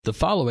The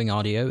following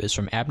audio is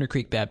from Abner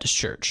Creek Baptist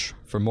Church.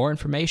 For more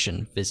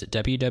information, visit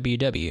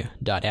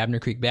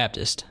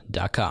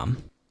www.abnercreekbaptist.com.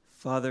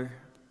 Father,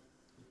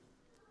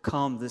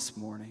 come this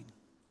morning.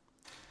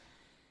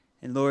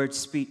 And Lord,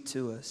 speak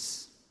to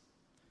us.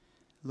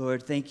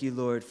 Lord, thank you,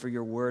 Lord, for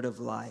your word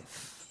of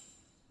life.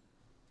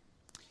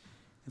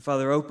 And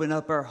Father, open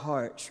up our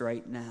hearts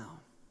right now.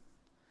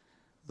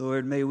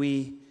 Lord, may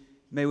we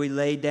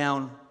lay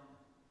down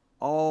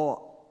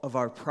all of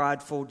our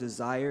prideful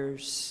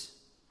desires.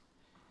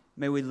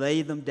 May we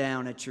lay them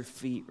down at your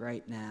feet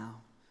right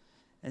now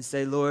and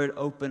say, Lord,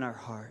 open our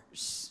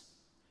hearts.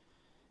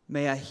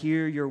 May I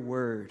hear your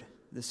word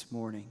this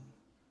morning.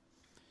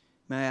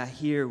 May I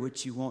hear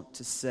what you want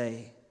to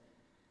say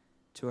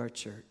to our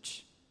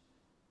church.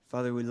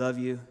 Father, we love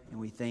you and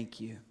we thank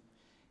you.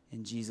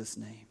 In Jesus'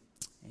 name,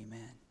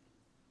 amen.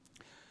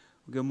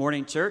 Well, good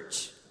morning,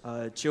 church.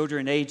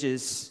 Children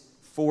ages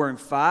 4 and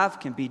 5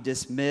 can be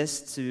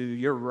dismissed to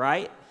your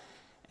right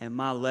and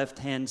my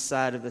left-hand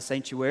side of the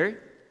sanctuary.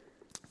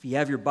 If you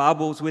have your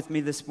Bibles with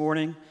me this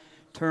morning,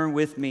 turn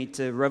with me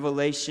to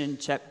Revelation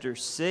chapter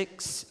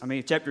 3,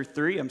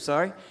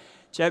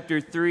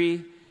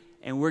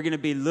 and we're going to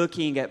be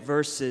looking at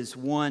verses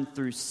 1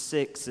 through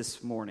 6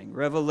 this morning.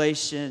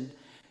 Revelation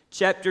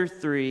chapter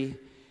 3,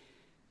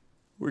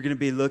 we're going to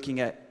be looking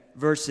at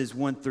verses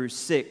 1 through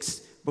 6.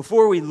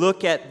 Before we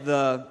look at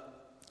the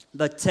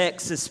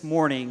text this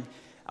morning,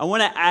 I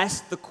want to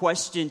ask the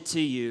question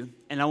to you,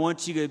 and I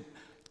want you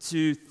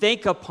to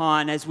think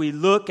upon as we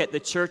look at the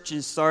church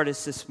in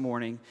Sardis this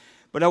morning.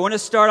 But I want to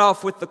start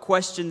off with the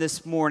question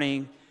this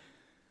morning: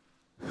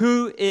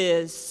 who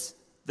is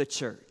the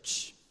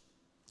church?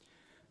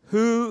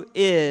 Who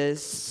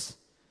is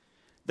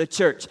the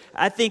church?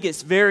 I think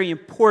it's very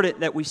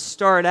important that we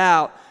start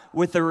out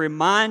with a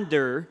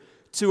reminder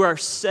to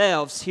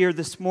ourselves here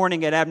this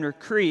morning at Abner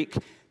Creek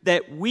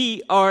that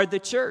we are the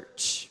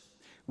church.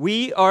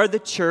 We are the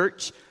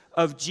church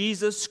of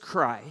Jesus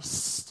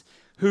Christ,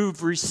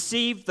 who've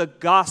received the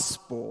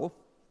gospel,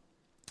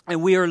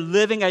 and we are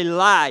living a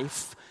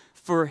life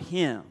for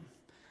Him.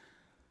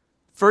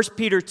 1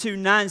 Peter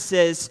 2:9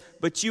 says,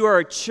 "But you are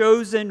a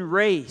chosen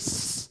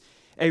race,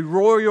 a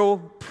royal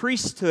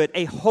priesthood,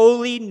 a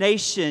holy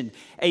nation,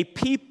 a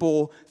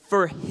people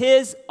for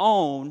His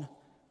own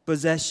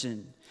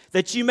possession,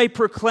 that you may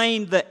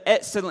proclaim the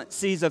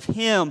excellencies of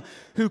Him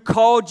who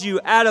called you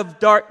out of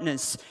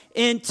darkness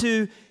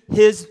into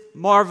His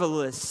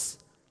marvelous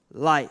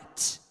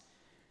light."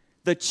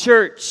 The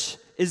church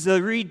is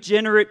the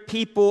regenerate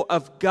people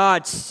of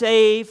God,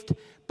 saved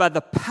by the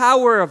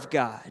power of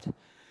God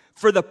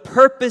for the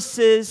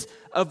purposes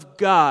of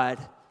God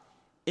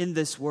in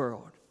this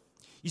world.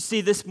 You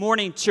see, this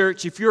morning,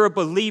 church, if you're a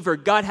believer,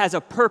 God has a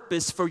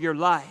purpose for your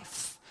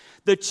life.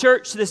 The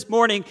church this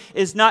morning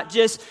is not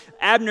just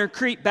Abner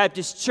Creek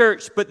Baptist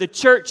Church, but the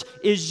church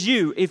is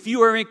you. If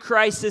you are in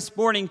Christ this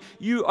morning,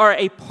 you are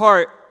a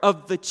part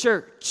of the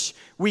church.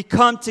 We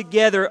come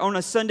together on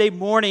a Sunday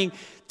morning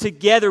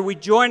together. We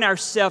join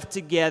ourselves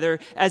together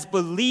as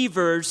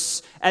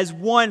believers, as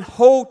one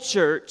whole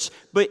church,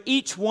 but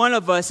each one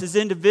of us as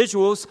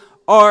individuals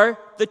are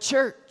the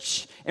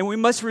church. And we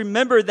must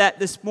remember that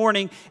this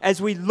morning as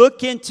we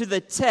look into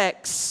the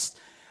text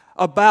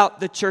about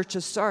the church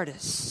of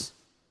Sardis.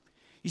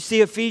 You see,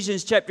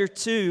 Ephesians chapter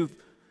 2,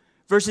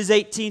 verses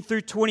 18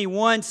 through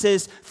 21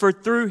 says, "For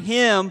through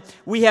Him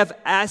we have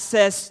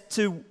access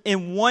to,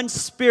 in one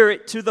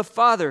Spirit, to the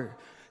Father.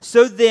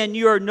 So then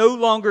you are no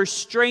longer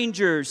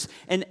strangers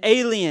and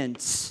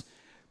aliens,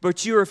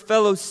 but you are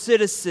fellow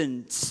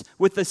citizens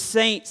with the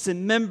saints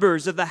and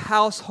members of the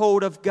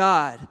household of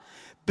God,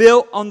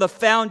 built on the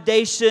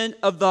foundation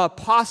of the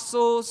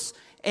apostles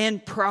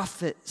and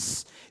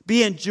prophets,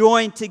 being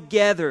joined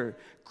together,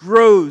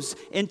 grows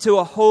into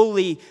a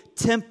holy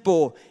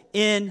temple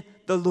in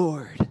the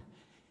Lord."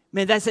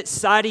 Man, that's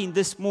exciting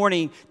this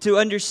morning to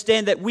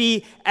understand that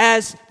we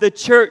as the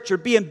church are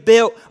being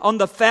built on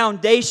the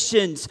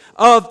foundations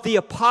of the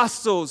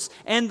apostles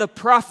and the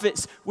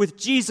prophets, with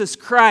Jesus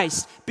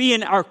Christ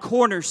being our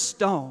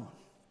cornerstone.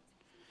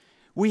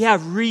 We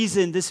have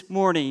reason this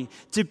morning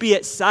to be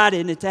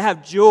excited and to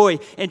have joy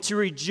and to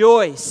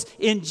rejoice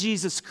in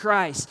Jesus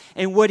Christ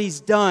and what He's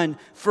done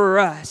for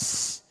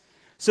us.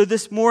 So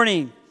this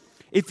morning,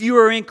 if you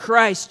are in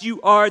Christ, you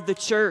are the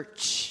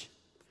church.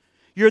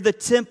 You're the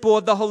temple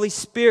of the Holy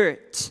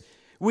Spirit.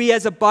 We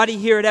as a body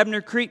here at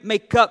Abner Creek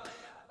make up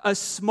a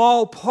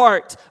small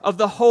part of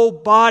the whole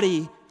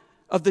body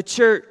of the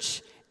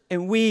church.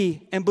 And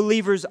we and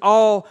believers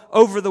all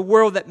over the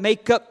world that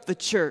make up the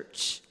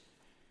church,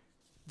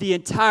 the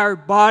entire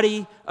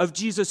body of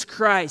Jesus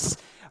Christ,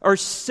 are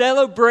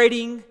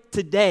celebrating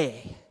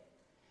today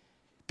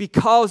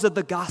because of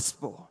the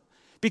gospel.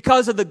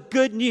 Because of the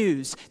good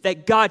news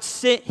that God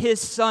sent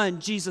His Son,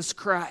 Jesus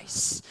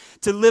Christ,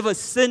 to live a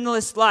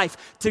sinless life,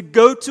 to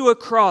go to a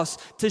cross,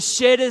 to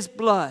shed His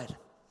blood.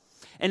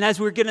 And as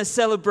we're going to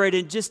celebrate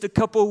in just a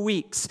couple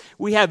weeks,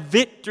 we have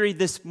victory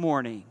this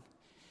morning.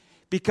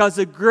 Because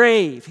the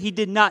grave, He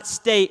did not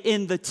stay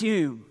in the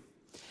tomb,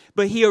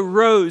 But he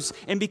arose,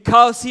 and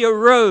because he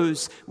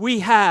arose,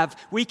 we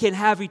can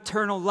have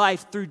eternal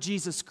life through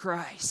Jesus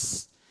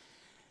Christ.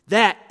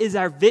 That is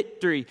our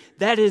victory.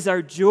 That is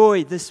our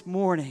joy this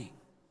morning.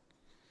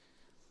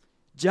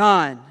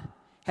 John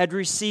had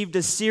received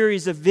a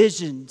series of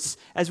visions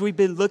as we've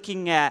been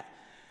looking at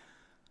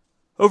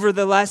over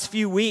the last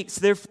few weeks.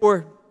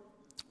 Therefore,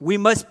 we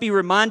must be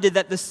reminded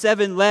that the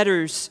 7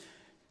 letters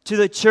to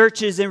the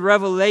churches in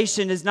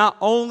Revelation is not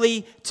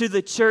only to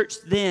the church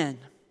then,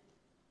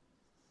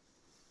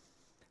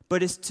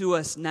 but it's to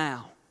us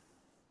now.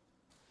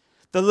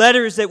 The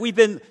letters that we've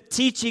been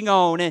teaching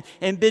on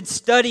and been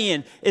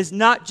studying is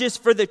not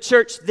just for the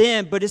church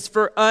then, but it's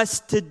for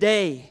us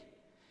today.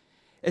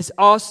 It's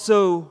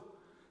also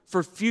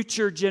for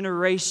future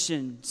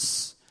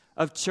generations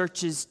of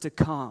churches to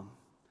come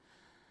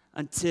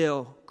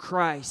until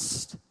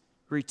Christ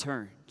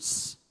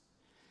returns.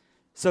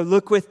 So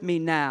look with me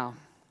now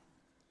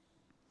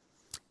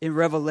in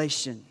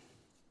Revelation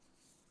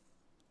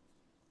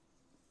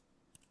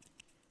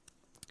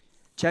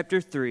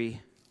chapter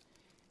 3,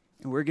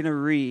 and we're going to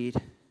read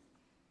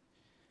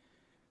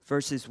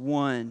verses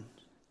 1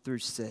 through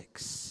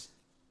 6.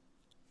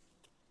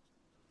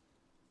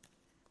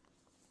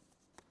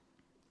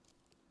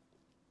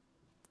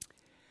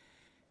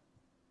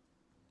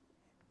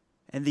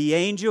 And the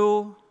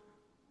angel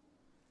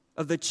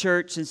of the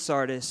church in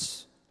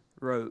Sardis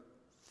wrote,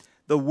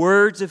 the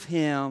words of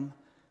him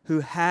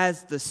who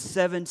has the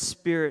 7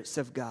 spirits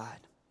of God.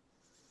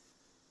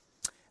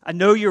 I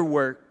know your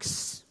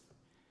works.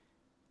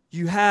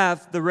 You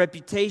have the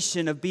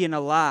reputation of being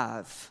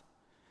alive,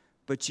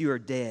 but you are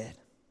dead.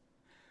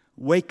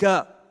 Wake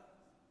up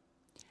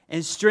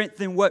and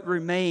strengthen what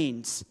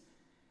remains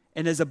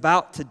and is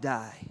about to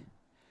die.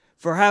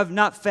 For I have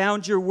not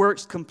found your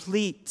works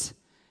complete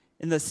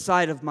in the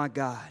sight of my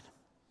God.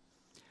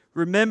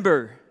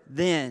 Remember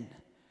then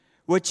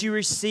what you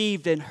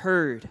received and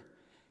heard.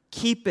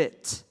 Keep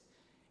it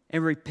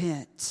and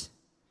repent.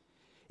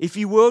 If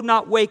you will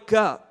not wake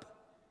up,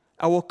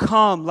 I will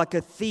come like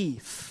a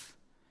thief,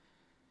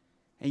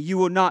 and you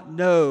will not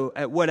know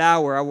at what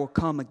hour I will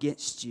come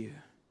against you.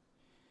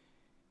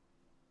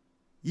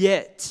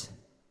 Yet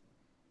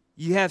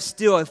you have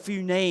still a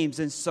few names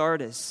in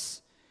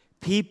Sardis,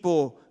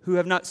 people who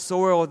have not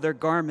soiled their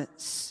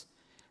garments,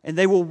 and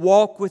they will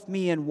walk with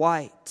me in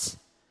white,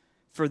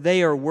 for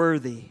they are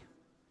worthy.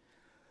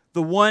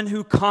 The one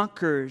who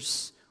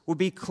conquers will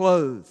be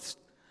clothed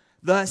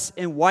thus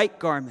in white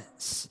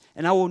garments,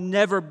 and I will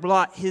never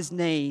blot his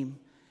name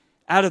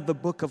out of the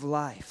book of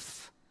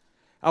life.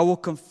 I will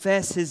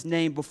confess his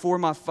name before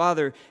my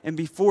Father and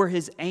before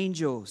his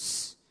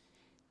angels.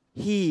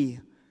 He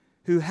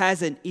who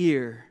has an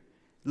ear,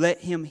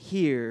 let him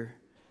hear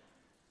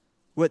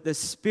what the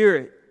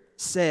Spirit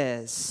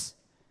says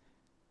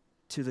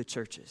to the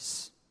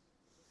churches.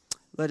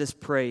 Let us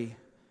pray,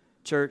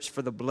 church,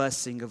 for the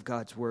blessing of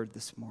God's word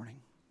this morning.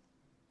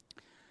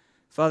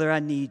 Father, I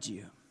need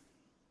you.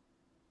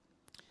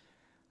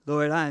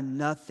 Lord, I am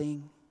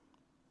nothing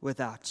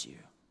without you.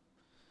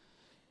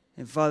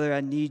 And Father,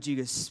 I need you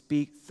to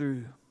speak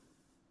through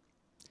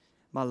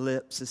my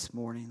lips this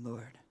morning,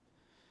 Lord.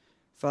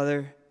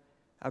 Father,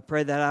 I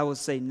pray that I will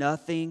say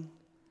nothing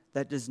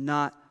that does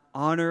not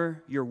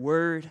honor your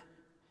word.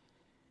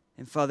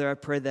 And Father, I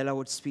pray that I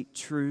would speak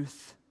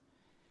truth.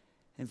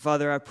 And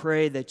Father, I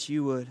pray that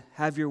you would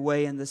have your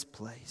way in this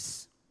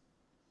place.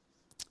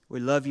 We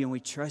love you and we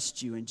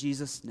trust you in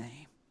Jesus'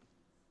 name.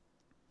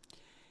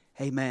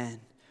 Amen.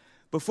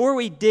 Before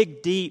we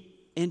dig deep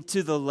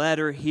into the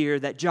letter here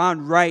that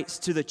John writes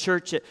to the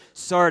church at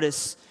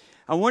Sardis,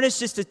 I want us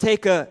just to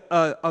take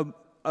a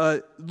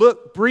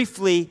look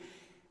briefly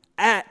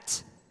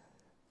at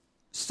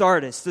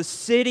Sardis, the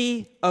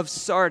city of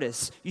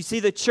Sardis. You see,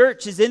 the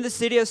church is in the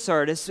city of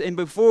Sardis, and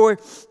before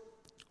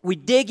we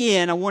dig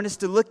in, I want us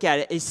to look at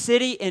it. A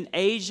city in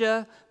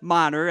Asia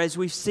Minor, as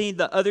we've seen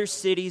the other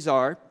cities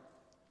are.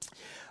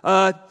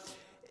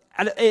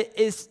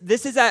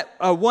 This is at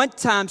one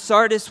time,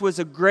 Sardis was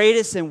the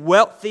greatest and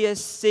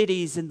wealthiest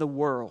cities in the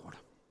world.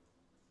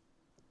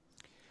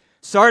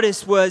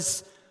 Sardis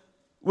was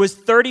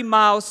 30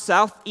 miles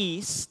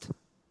southeast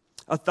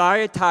of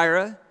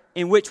Thyatira,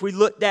 in which we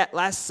looked at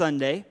last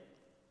Sunday.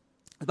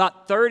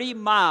 About 30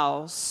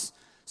 miles,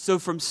 so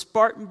from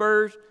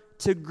Spartanburg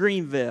to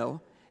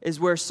Greenville is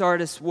where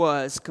Sardis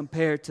was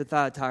compared to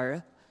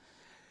Thyatira.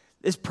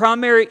 Its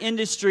primary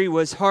industry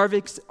was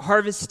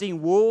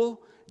harvesting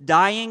wool,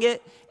 dyeing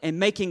it, and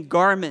making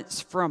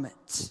garments from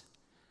it.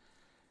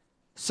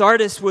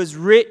 Sardis was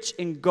rich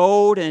in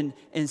gold and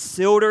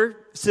silver,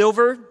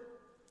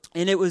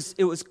 and it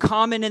was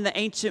common in the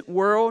ancient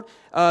world.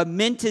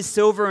 Minted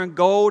silver and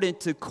gold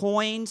into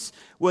coins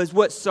was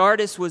what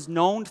Sardis was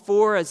known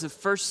for as the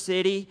first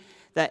city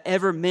that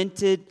ever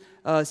minted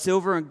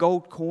silver and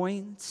gold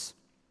coins.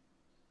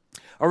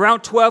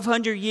 Around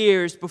 1,200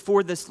 years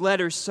before this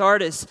letter,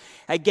 Sardis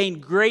had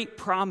gained great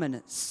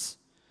prominence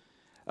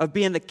of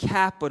being the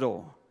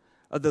capital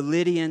of the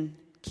Lydian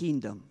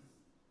kingdom.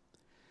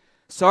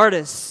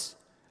 Sardis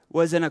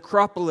was an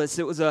acropolis.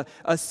 It was a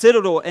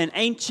citadel, an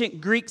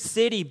ancient Greek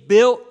city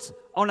built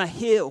on a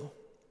hill.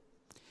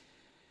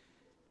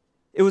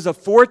 It was a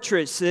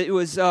fortress. It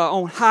was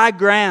on high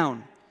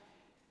ground.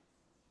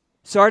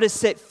 Sardis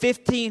sat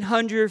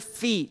 1,500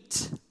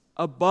 feet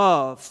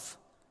above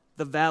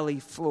the valley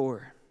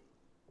floor.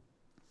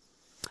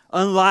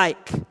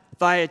 Unlike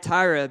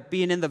Thyatira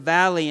being in the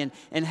valley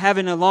and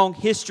having a long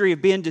history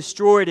of being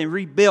destroyed and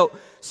rebuilt,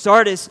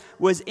 Sardis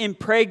was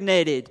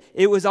impregnated.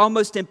 It was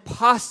almost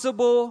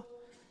impossible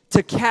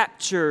to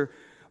capture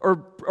or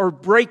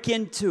break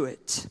into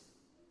it.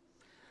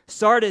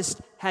 Sardis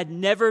had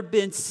never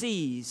been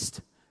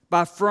seized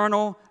by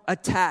frontal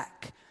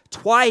attack.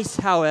 Twice,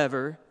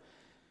 however,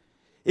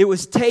 it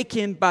was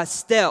taken by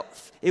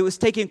stealth. It was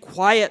taken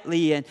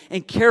quietly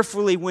and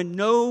carefully when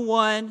no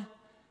one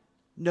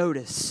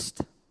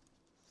noticed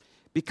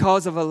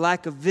because of a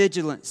lack of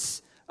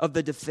vigilance of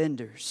the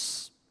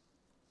defenders.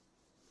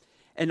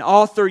 An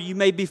author you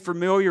may be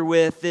familiar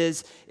with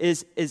is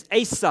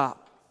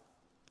Aesop,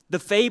 the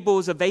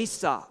fables of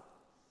Aesop.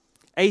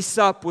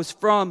 Aesop was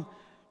from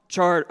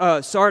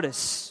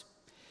Sardis.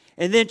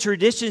 And then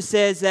tradition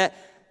says that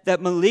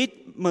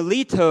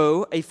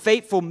Melito, a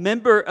faithful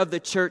member of the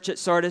church at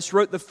Sardis,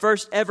 wrote the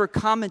first ever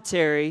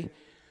commentary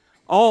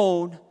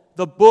on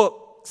the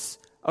books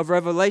of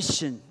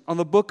Revelation, on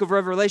the book of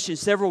Revelation,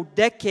 several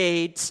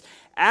decades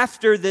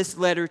after this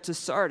letter to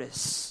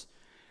Sardis,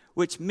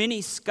 which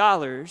many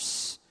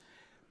scholars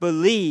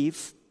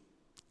believe,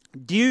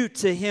 due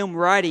to him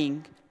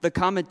writing the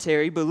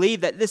commentary,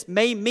 believe that this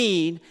may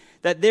mean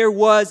that there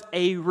was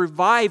a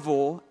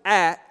revival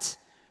at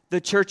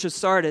the church of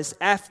Sardis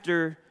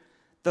after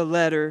the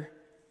letter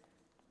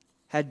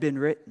had been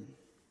written.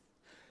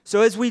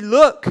 So as we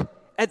look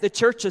at the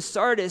church of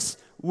Sardis,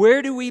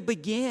 where do we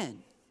begin?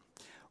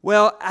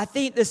 Well, I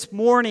think this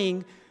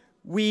morning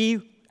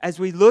as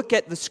we look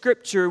at the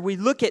scripture, we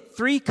look at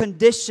three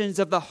conditions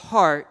of the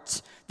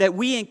heart that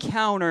we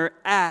encounter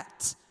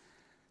at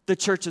the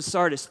church of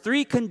Sardis.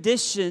 Three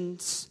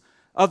conditions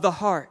of the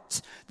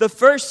heart. The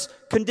first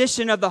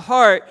condition of the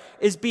heart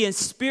is being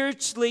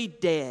spiritually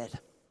dead.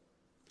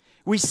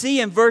 We see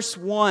in verse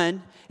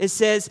 1, it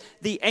says,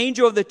 the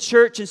angel of the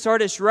church in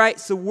Sardis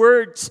writes the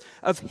words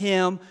of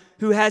him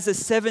who has the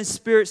seven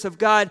spirits of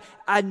God.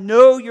 I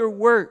know your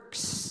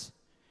works.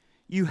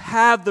 You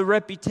have the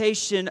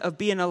reputation of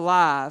being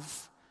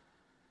alive,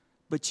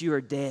 but you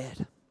are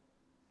dead.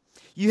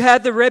 You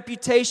have the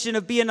reputation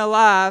of being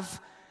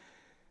alive,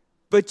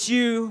 but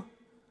you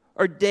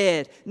are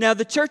dead. Now,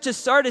 the church of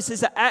Sardis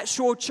is an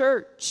actual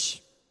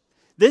church.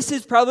 This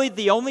is probably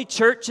the only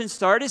church in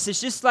Sardis.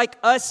 It's just like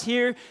us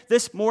here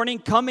this morning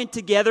coming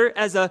together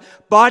as a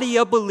body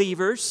of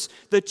believers.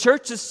 The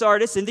church of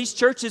Sardis and these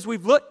churches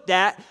we've looked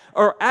at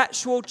are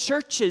actual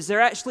churches.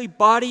 They're actually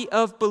body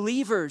of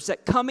believers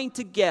that coming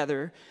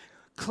together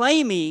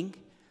claiming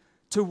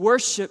to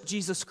worship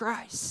Jesus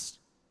Christ.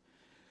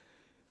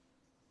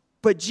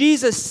 But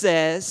Jesus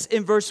says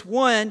in verse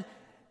 1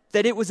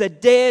 that it was a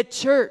dead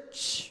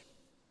church.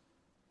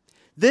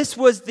 This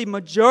was the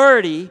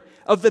majority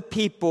of the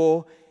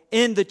people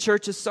in the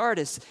church of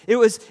Sardis. It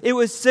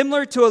was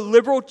similar to a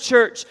liberal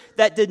church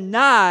that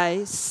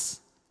denies,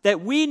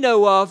 that we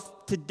know of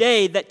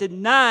today, that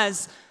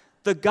denies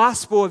the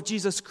gospel of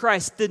Jesus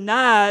Christ,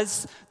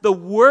 denies the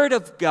word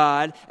of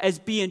God as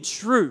being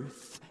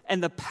truth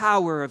and the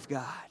power of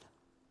God.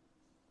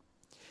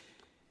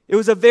 It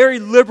was a very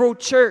liberal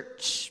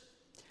church.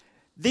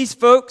 These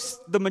folks,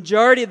 the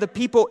majority of the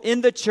people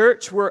in the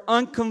church were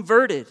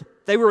unconverted.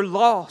 They were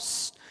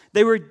lost.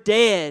 They were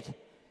dead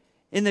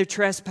in their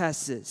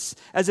trespasses.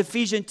 As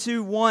Ephesians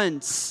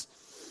 2:1,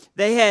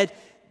 they had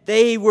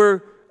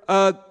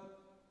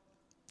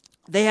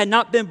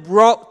not been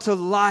brought to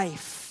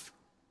life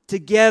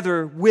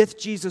together with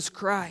Jesus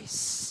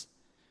Christ.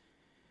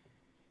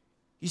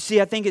 You see,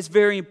 I think it's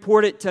very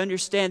important to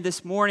understand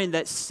this morning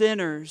that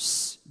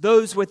sinners,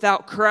 those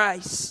without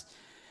Christ,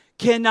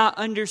 cannot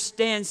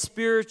understand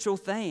spiritual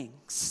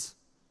things.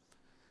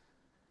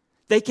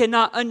 They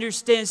cannot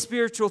understand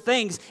spiritual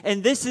things.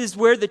 And this is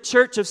where the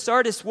church of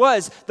Sardis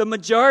was. The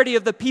majority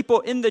of the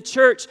people in the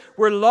church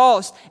were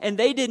lost, and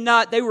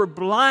they were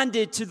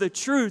blinded to the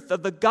truth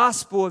of the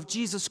gospel of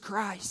Jesus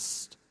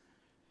Christ.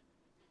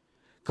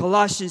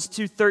 Colossians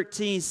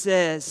 2:13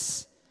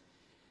 says,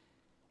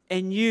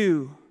 "And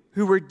you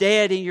who were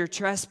dead in your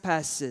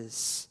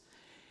trespasses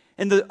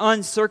and the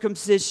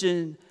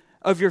uncircumcision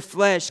of your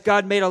flesh,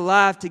 God made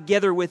alive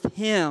together with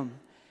him,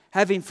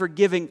 having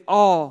forgiven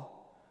all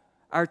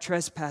our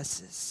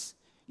trespasses."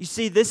 You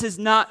see, this is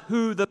not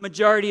who the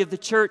majority of the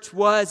church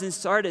was in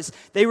Sardis.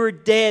 They were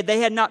dead. They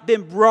had not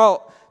been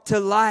brought to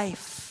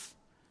life.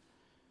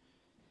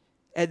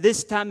 At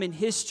this time in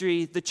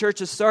history, the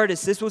church of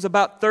Sardis, this was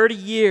about 30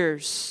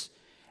 years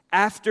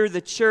after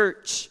the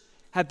church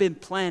had been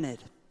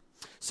planted.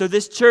 So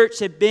this church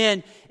had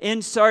been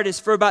in Sardis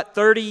for about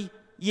 30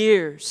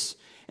 years.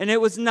 And it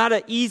was not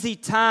an easy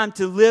time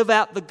to live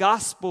out the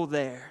gospel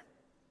there.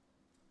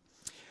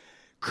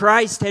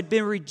 Christ had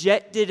been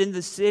rejected in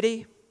the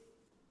city.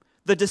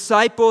 The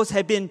disciples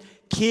had been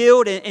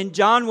killed, and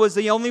John was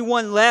the only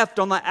one left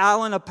on the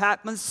island of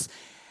Patmos.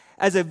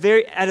 At a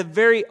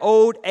very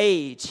old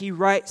age, he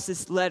writes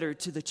this letter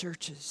to the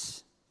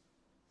churches.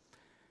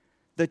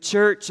 The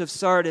church of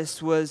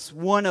Sardis was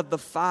one of the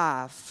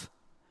 5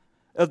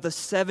 of the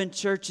 7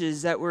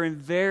 churches that were in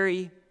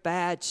very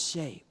bad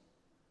shape.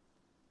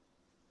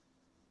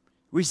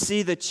 We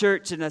see the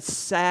church in a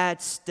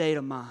sad state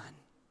of mind.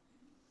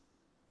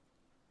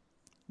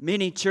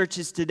 Many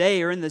churches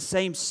today are in the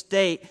same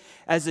state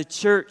as the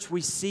church we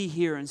see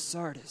here in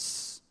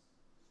Sardis.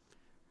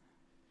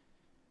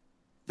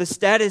 The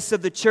status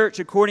of the church,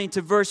 according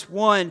to verse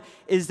 1,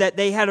 is that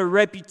they had a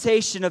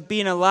reputation of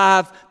being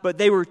alive, but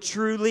they were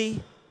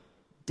truly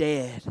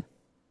dead.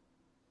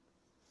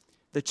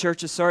 The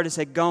church of Sardis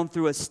had gone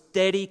through a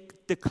steady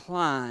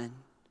decline,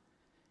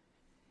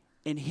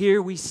 and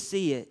here we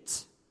see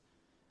it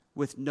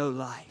with no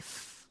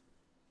life.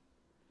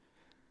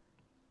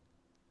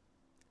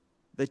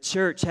 The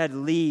church had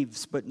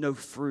leaves but no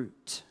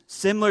fruit.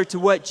 Similar to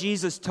what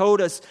Jesus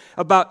told us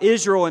about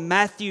Israel in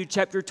Matthew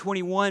chapter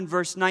 21,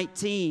 verse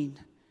 19.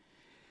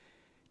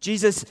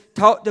 Jesus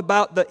talked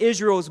about the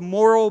Israel's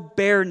moral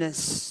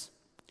bareness.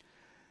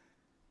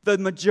 The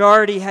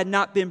majority had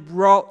not been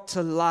brought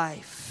to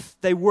life.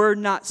 They were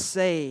not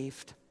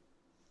saved.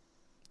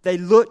 They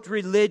looked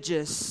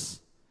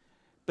religious,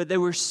 but they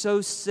were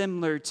so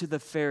similar to the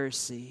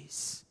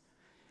Pharisees.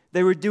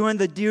 They were doing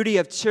the duty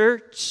of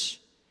church,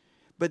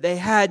 but they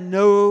had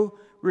no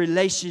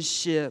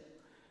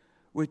relationship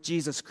with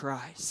Jesus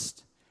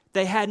Christ.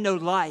 They had no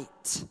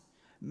light.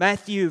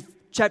 Matthew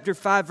chapter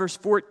 5, verse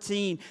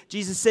 14,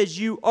 Jesus says,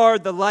 "You are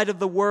the light of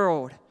the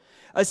world.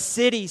 A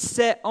city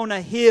set on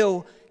a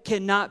hill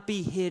cannot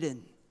be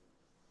hidden."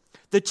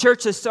 The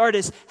church of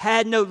Sardis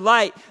had no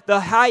light.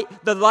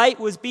 The light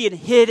was being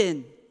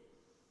hidden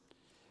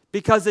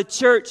because the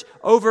church,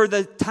 over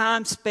the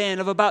time span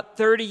of about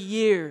 30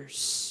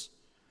 years,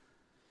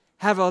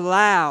 have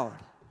allowed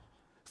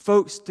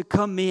folks to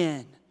come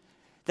in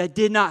that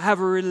did not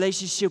have a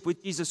relationship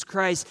with Jesus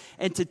Christ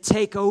and to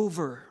take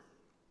over.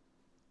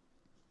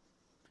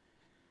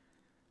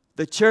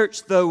 The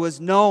church, though, was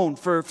known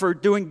for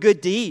doing good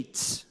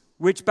deeds,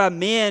 which by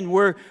men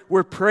were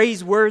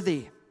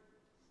praiseworthy.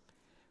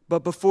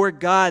 But before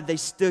God, they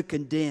stood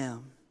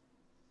condemned.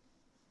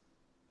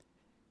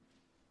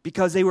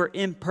 Because they were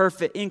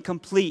imperfect,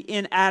 incomplete,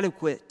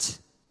 inadequate.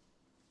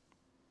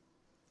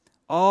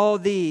 All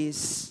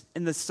these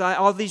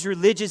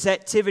religious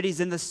activities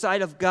in the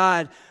sight of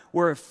God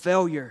were a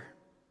failure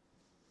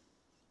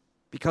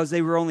because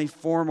they were only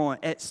formal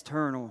and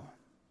external.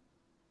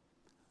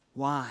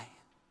 Why?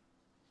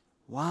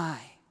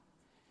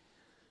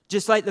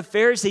 Just like the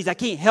Pharisees, I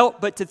can't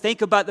help but to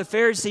think about the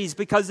Pharisees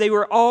because they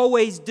were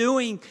always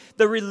doing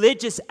the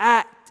religious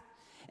act.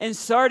 And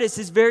Sardis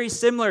is very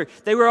similar.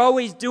 They were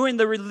always doing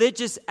the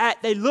religious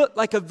act. They looked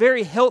like a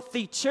very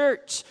healthy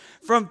church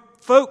from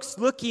folks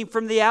looking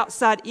from the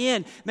outside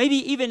in. Maybe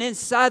even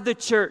inside the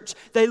church,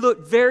 they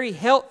looked very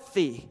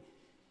healthy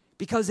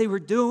because they were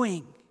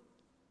doing.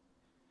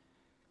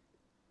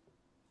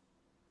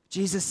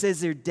 Jesus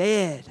says they're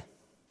dead.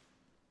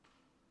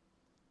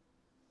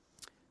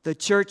 The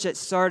church at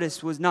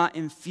Sardis was not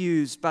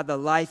infused by the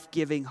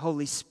life-giving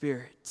Holy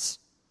Spirit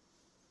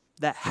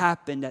that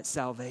happened at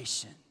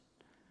salvation.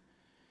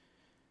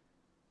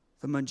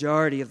 The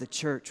majority of the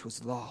church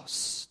was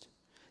lost.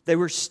 They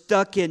were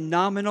stuck in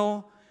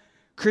nominal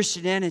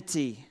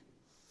Christianity.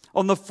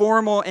 On the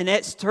formal and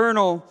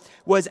external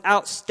was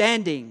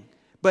outstanding,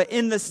 but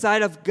in the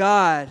sight of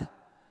God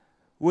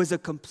was a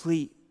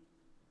complete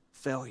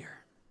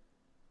failure.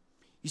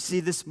 You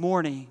see, this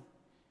morning,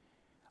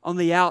 on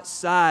the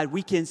outside,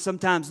 we can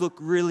sometimes look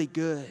really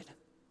good.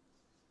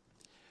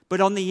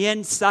 But on the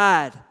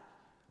inside,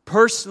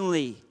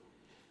 personally,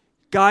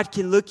 God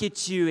can look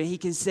at you and He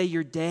can say,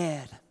 "You're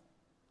dead.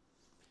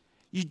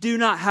 You do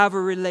not have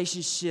a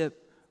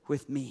relationship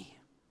with me."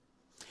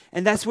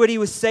 And that's what He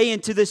was saying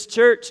to this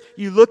church.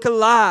 You look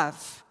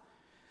alive,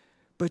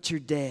 but you're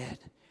dead.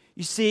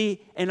 You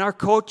see, in our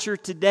culture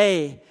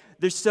today,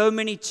 there's so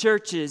many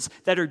churches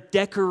that are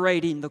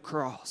decorating the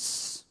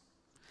cross.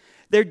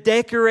 They're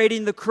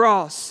decorating the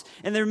cross,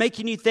 and they're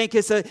making you think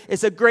it's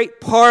a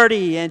great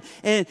party, and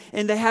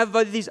they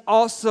have these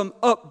awesome,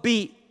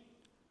 upbeat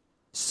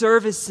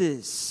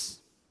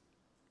services.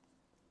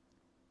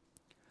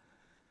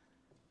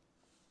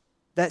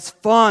 That's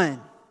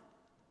fun.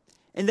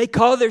 And they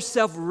call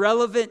themselves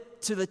relevant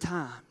to the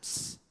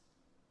times.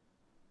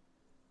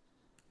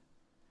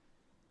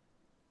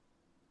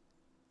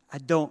 I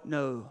don't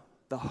know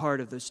the heart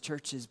of those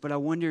churches, but I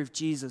wonder if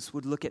Jesus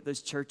would look at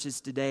those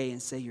churches today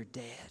and say, "You're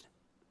dead."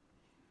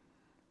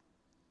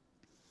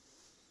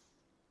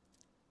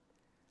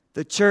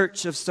 The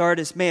church of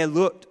Sardis may have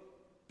looked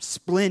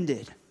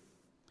splendid,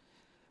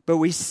 but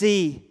we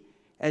see,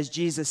 as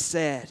Jesus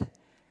said,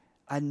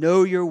 "I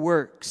know your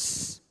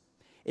works."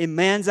 In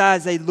man's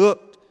eyes, they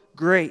looked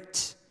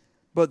great,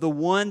 but the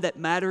one that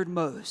mattered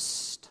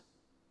most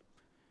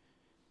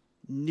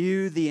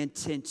knew the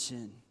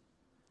intention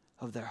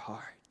of their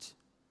heart.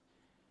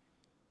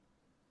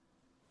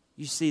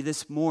 You see,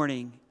 this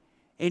morning,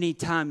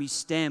 anytime you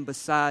stand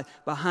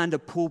behind a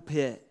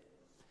pulpit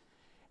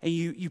and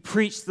you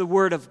preach the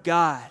Word of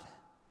God,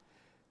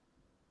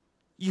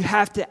 you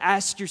have to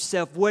ask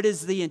yourself, what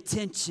is the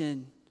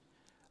intention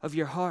of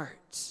your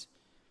heart?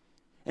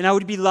 And I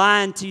would be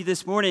lying to you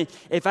this morning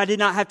if I did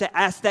not have to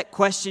ask that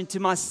question to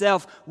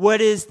myself,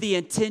 what is the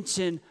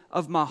intention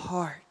of my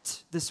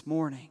heart this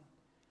morning?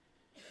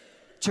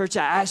 Church,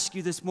 I ask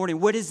you this morning,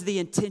 what is the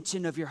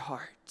intention of your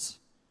heart?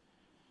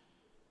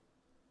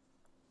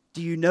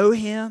 Do you know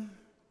Him?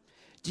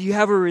 Do you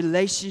have a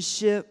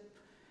relationship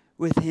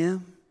with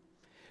Him?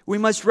 We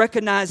must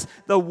recognize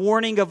the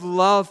warning of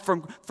love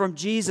from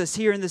Jesus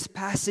here in this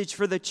passage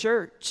for the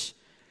church.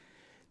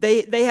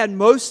 They had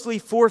mostly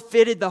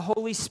forfeited the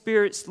Holy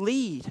Spirit's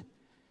lead.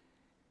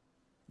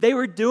 They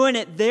were doing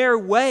it their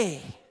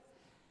way.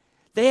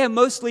 They had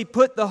mostly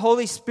put the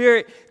Holy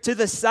Spirit to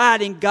the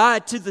side and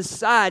God to the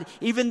side,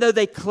 even though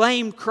they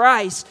claimed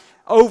Christ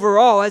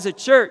overall as a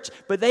church.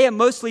 But they had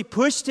mostly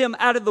pushed Him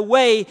out of the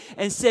way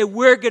and said,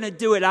 we're going to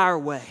do it our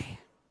way.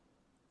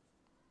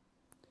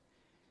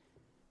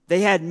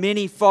 They had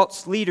many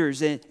false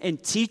leaders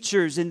and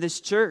teachers in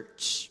this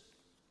church.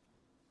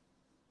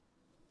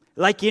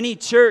 Like any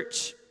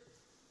church,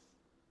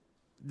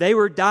 they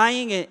were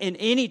dying, and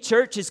any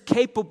church is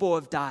capable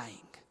of dying.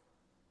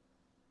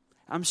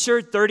 I'm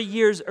sure 30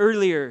 years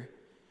earlier,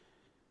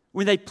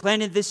 when they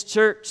planted this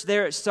church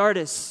there at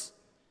Sardis,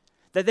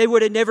 that they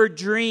would have never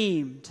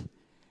dreamed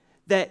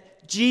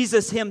that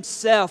Jesus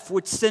Himself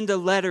would send a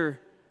letter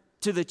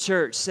to the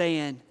church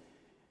saying,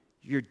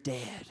 you're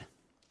dead.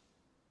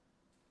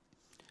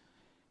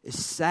 It's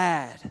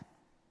sad.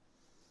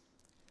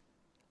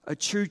 A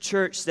true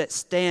church that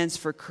stands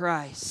for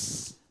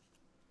Christ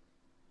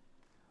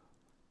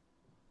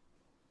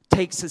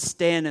takes a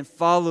stand and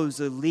follows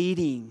the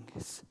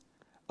leadings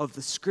of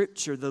the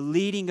Scripture, the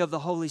leading of the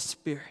Holy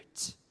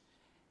Spirit,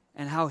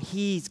 and how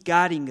He's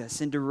guiding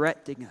us and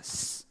directing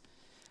us.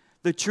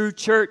 The true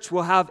church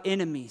will have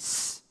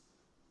enemies.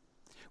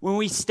 When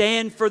we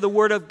stand for the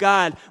Word of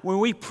God, when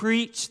we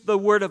preach the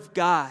Word of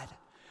God,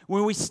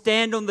 when we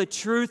stand on the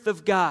truth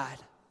of God,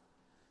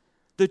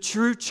 the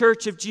true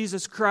church of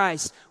Jesus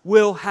Christ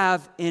will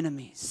have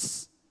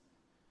enemies.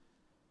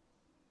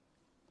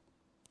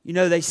 You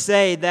know, they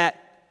say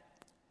that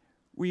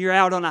when you're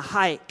out on a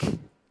hike,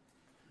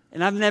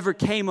 and I've never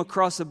came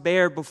across a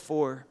bear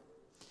before,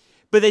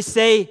 but they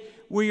say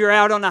when you're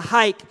out on a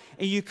hike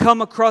and you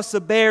come across a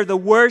bear, the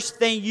worst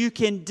thing you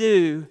can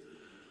do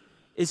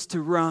is to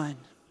run.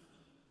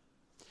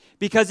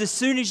 Because as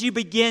soon as you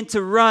begin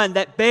to run,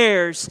 that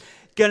bear's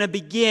going to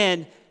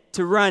begin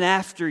to run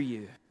after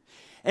you.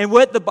 And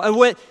what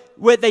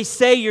they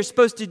say you're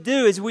supposed to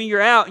do is when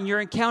you're out and you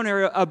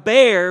encounter a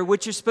bear,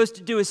 what you're supposed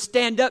to do is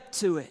stand up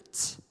to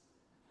it.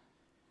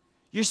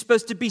 You're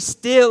supposed to be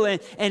still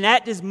and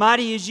act as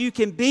mighty as you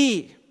can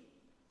be,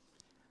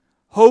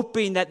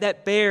 hoping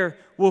that bear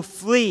will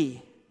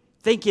flee,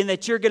 thinking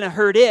that you're going to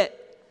hurt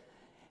it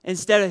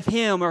instead of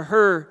him or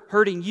her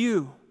hurting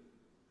you.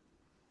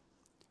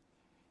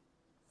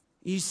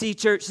 You see,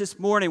 church, this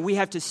morning we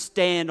have to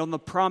stand on the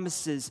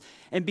promises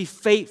and be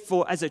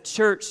faithful as a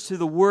church to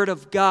the Word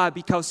of God,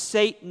 because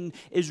Satan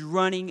is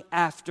running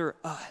after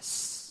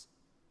us.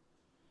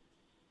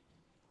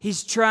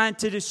 He's trying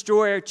to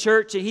destroy our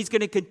church, and he's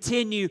going to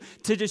continue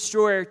to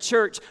destroy our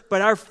church,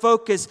 but our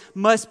focus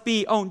must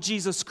be on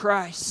Jesus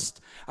Christ.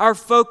 Our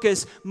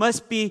focus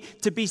must be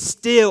to be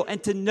still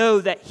and to know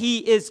that He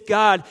is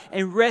God,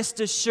 and rest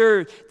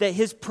assured that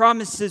His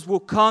promises will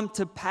come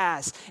to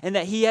pass and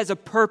that He has a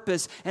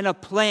purpose and a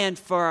plan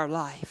for our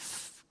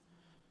life.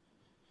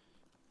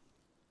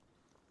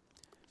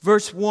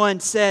 Verse 1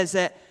 says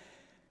that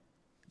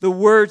the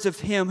words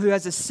of Him who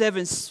has the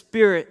 7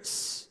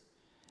 spirits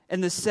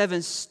and the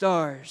 7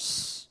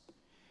 stars.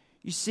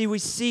 You see, we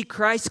see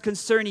Christ's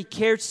concern. He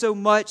cared so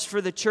much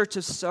for the church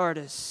of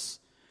Sardis.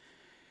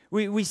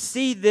 We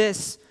see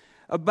this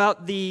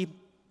about the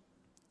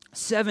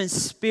 7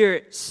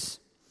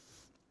 spirits,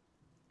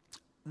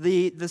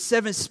 the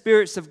 7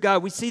 spirits of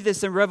God. We see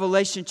this in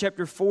Revelation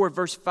chapter 4,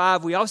 verse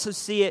 5. We also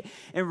see it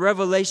in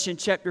Revelation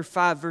chapter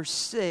 5, verse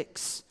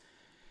 6.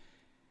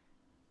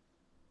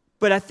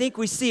 But I think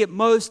we see it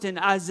most in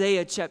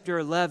Isaiah chapter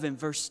 11,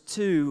 verse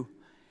 2,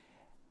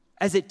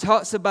 as it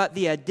talks about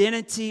the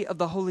identity of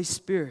the Holy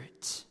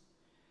Spirit.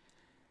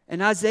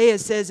 And Isaiah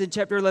says in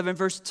chapter 11,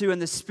 verse 2,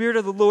 "And the Spirit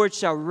of the Lord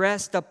shall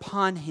rest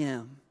upon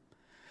Him,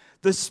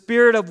 the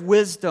Spirit of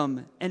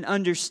wisdom and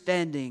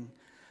understanding,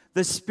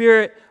 the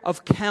Spirit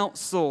of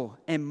counsel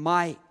and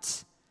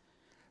might,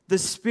 the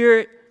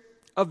Spirit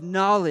of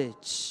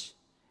knowledge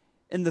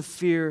and the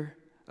fear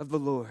of the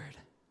Lord."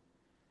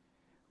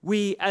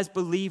 We as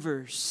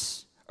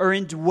believers are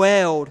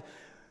indwelled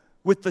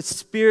with the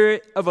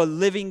Spirit of a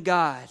living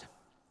God,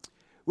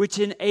 which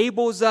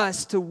enables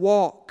us to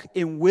walk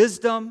in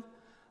wisdom,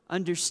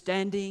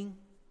 understanding,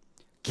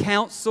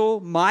 counsel,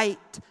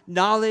 might,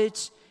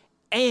 knowledge,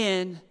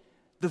 and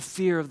the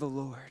fear of the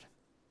Lord.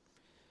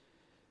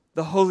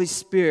 the Holy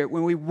Spirit,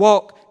 when we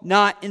walk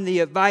not in the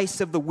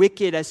advice of the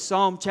wicked, as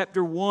Psalm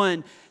chapter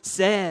 1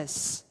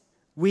 says,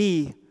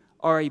 we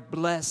are a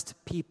blessed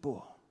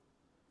people.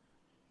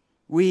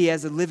 We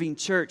as a living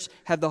church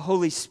have the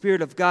Holy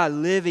Spirit of God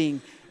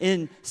living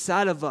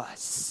inside of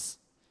us.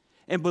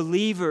 And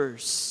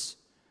believers,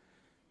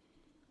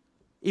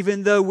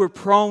 even though we're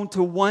prone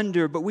to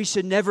wonder, but we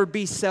should never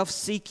be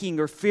self-seeking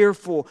or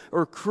fearful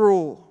or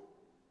cruel.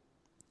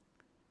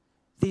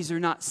 These are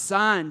not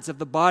signs of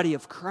the body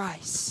of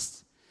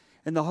Christ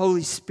and the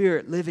Holy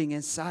Spirit living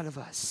inside of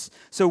us.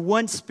 So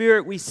one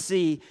Spirit we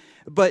see,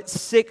 but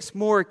 6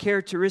 more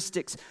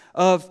characteristics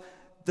of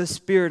the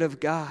Spirit of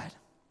God.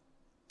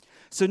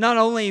 So not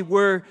only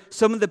were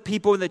some of the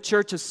people in the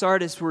church of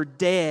Sardis were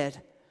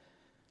dead,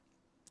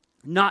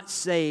 not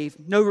saved,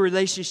 no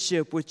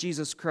relationship with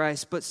Jesus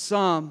Christ, but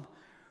some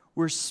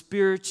were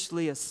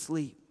spiritually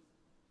asleep.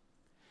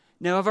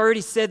 Now, I've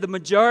already said the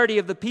majority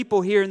of the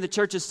people here in the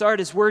church of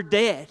Sardis were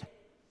dead.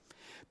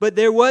 But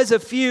there was a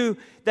few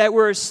that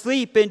were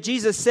asleep, and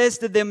Jesus says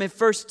to them in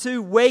verse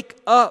 2, "Wake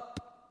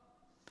up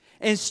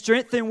and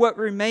strengthen what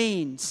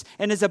remains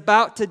and is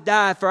about to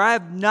die, for I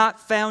have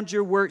not found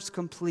your works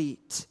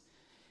complete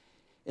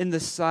in the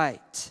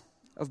sight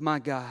of my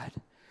God."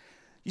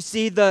 You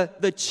see,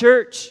 the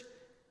church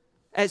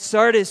at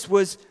Sardis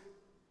was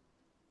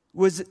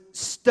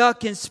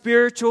stuck in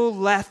spiritual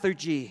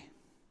lethargy.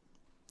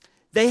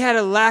 They had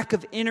a lack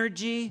of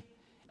energy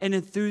and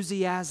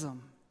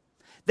enthusiasm.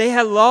 They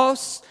had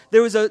lost,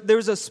 there was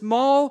a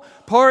small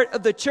part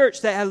of the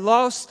church that had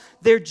lost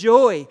their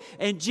joy.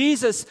 And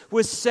Jesus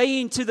was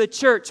saying to the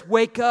church,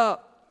 wake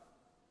up.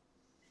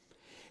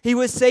 He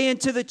was saying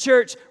to the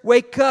church,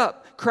 wake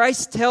up.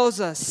 Christ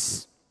tells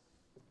us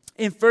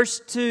in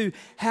verse 2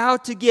 how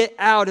to get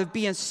out of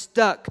being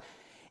stuck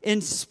in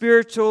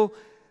spiritual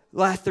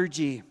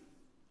lethargy.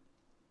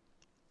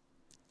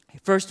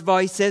 First of all,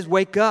 he says,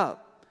 wake up.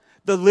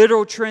 The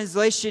literal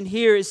translation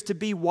here is to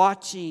be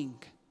watching,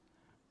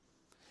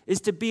 is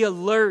to be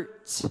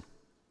alert.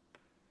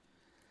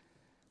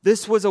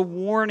 This was a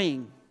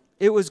warning.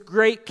 It was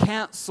great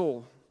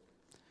counsel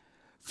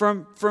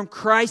from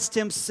Christ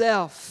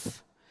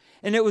himself.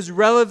 And it was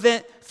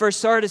relevant for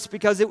Sardis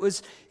because it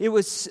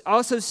was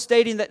also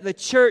stating that the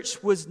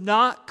church was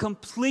not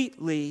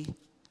completely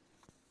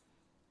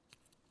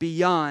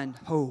beyond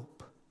hope.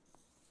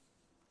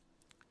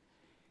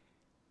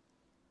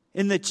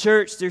 In the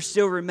church, there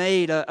still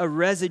remained a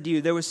residue.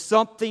 There was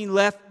something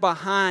left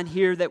behind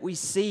here that we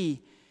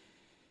see.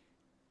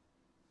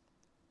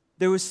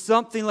 There was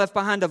something left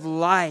behind of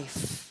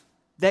life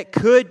that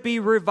could be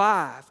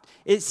revived.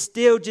 It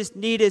still just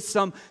needed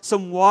some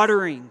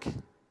watering,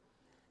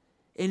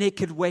 and it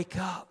could wake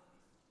up.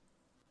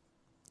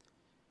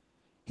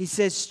 He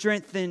says,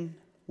 strengthen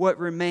what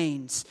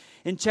remains.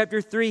 In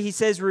chapter 3, he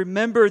says,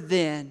 remember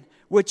then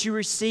what you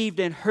received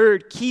and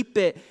heard, keep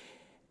it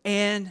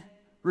and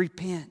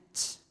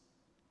repent.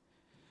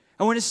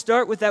 I want to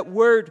start with that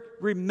word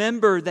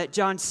remember that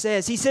John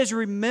says. He says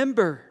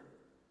remember.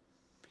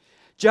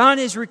 John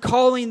is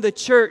recalling the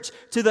church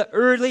to the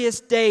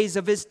earliest days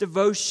of his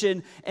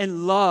devotion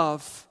and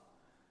love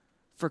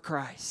for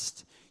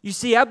Christ. You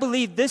see, I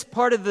believe this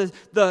part of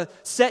the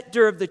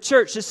sector of the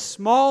church, this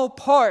small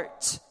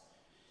part,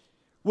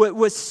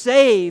 was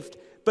saved,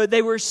 but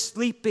they were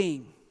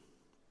sleeping.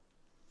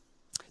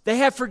 They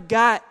had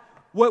forgot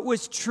what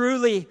was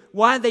truly,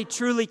 why they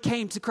truly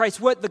came to Christ,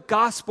 what the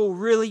gospel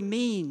really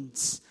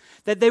means.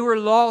 That they were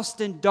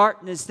lost in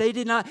darkness.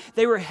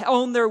 They were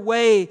on their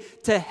way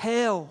to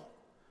hell.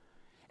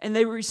 And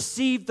they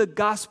received the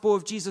gospel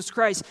of Jesus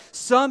Christ.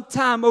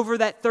 Sometime over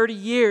that 30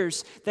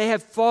 years, they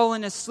have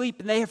fallen asleep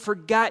and they have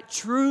forgot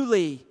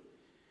truly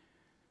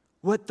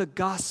what the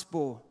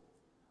gospel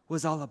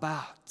was all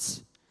about.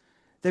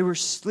 They were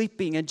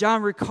sleeping. And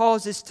John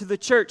recalls this to the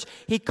church.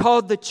 He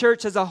called the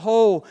church as a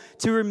whole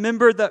to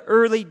remember the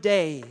early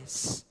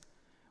days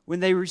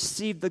when they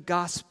received the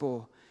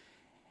gospel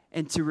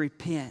and to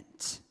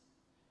repent.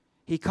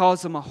 He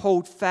calls them a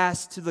hold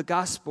fast to the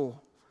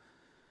gospel.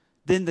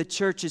 Then the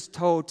church is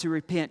told to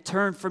repent,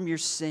 turn from your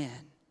sin.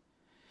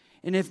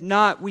 And if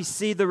not, we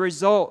see the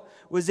result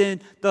was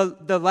in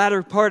the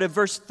latter part of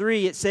verse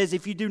 3. It says,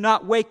 if you do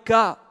not wake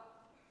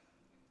up,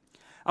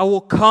 I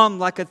will come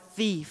like a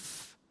thief.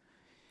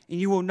 And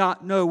you will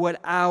not know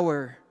what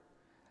hour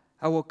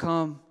I will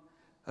come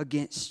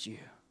against you.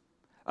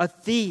 A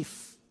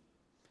thief.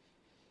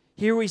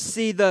 Here we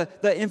see the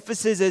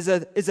emphasis is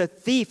a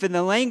thief. And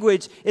the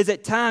language is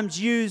at times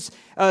used,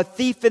 a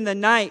thief in the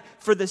night,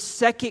 for the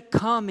second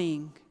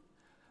coming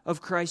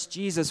of Christ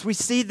Jesus. We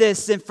see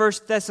this in 1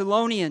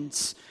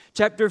 Thessalonians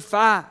chapter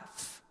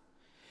 5.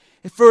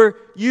 For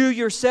you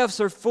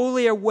yourselves are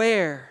fully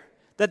aware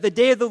that the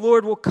day of the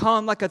Lord will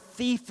come like a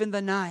thief in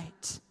the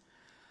night.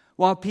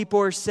 While people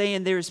are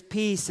saying there is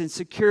peace and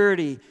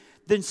security,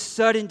 then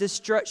sudden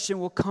destruction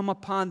will come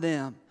upon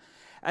them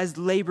as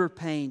labor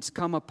pains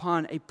come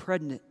upon a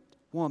pregnant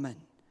woman.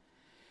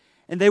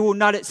 And they will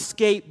not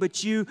escape,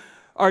 but you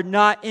are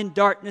not in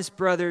darkness,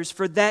 brothers,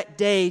 for that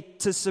day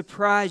to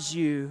surprise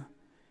you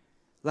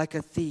like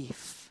a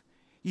thief.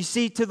 You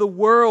see, to the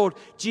world,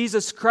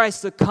 Jesus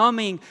Christ, the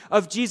coming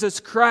of Jesus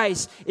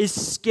Christ is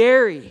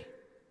scary.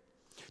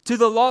 To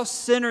the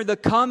lost sinner, the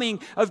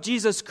coming of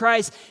Jesus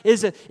Christ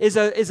is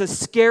a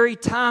scary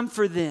time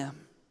for them.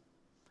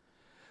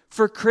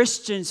 For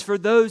Christians, for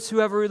those who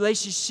have a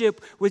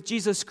relationship with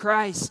Jesus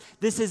Christ,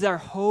 this is our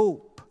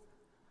hope.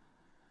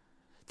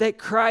 That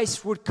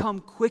Christ would come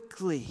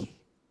quickly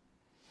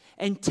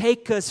and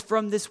take us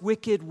from this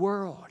wicked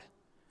world.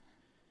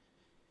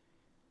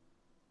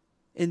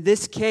 In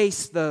this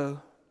case,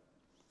 though,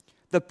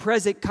 the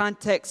present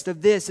context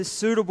of this is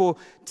suitable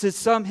to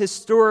some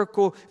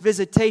historical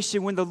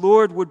visitation when the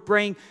Lord would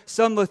bring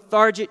some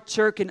lethargic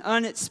church an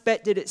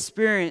unexpected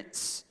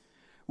experience,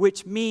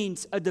 which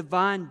means a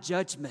divine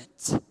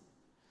judgment.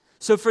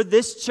 So for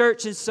this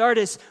church in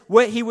Sardis,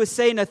 what he was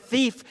saying, a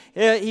thief,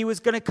 he was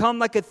going to come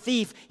like a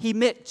thief, he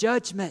meant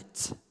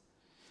judgment.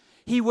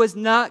 He was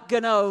not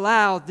going to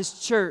allow this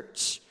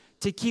church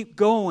to keep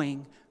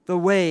going the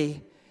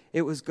way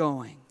it was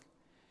going.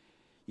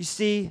 You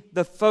see,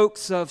 the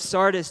folks of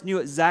Sardis knew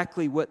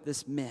exactly what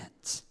this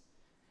meant.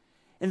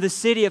 In the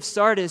city of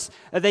Sardis,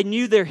 they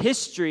knew their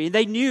history.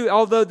 They knew,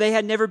 although they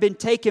had never been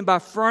taken by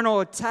frontal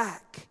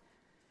attack,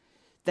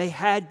 they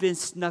had been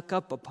snuck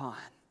up upon.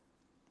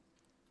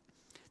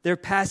 Their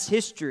past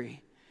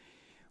history.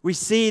 We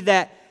see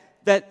that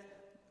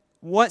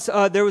once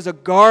there was a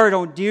guard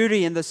on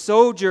duty, and the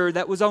soldier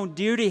that was on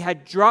duty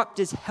had dropped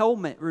his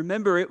helmet.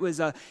 Remember, it was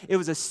a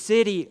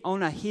city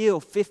on a hill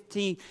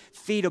 15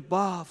 feet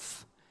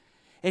above.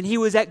 And he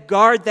was at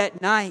guard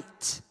that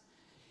night.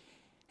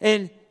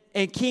 And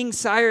King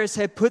Cyrus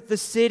had put the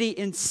city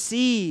in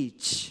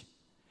siege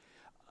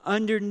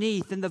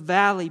underneath in the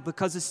valley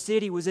because the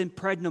city was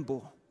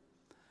impregnable.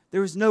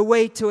 There was no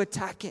way to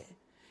attack it.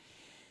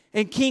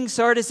 And King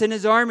Sardis and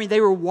his army,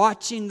 they were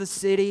watching the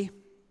city.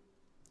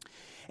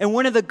 And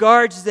one of the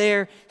guards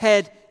there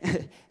had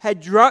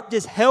dropped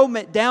his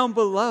helmet down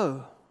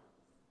below.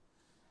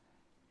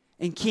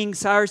 And King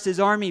Cyrus'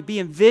 army,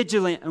 being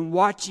vigilant and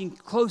watching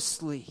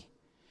closely,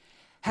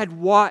 had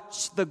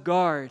watched the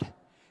guard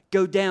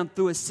go down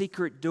through a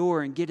secret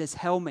door and get his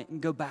helmet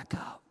and go back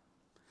up.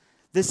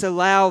 This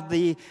allowed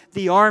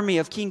the army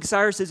of King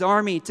Cyrus'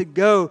 army to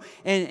go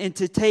and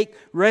to take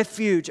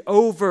refuge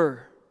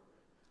over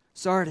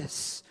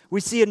Sardis.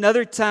 We see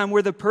another time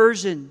where the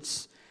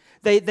Persians,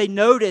 they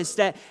noticed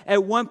that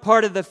at one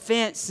part of the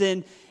fence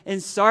in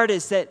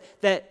Sardis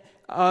that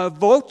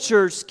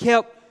vultures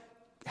kept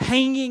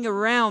hanging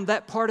around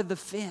that part of the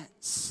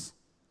fence.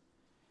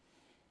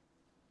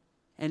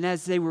 And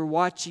as they were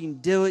watching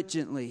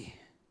diligently,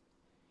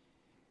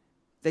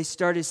 they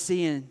started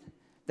seeing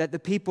that the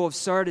people of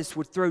Sardis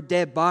would throw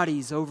dead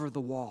bodies over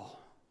the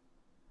wall.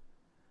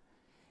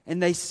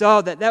 And they saw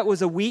that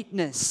was a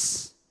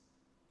weakness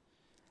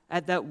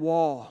at that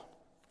wall.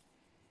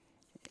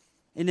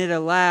 And it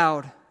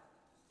allowed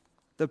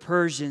the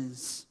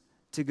Persians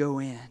to go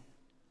in.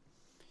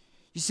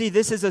 You see,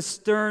 this is a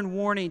stern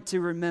warning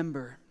to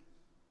remember.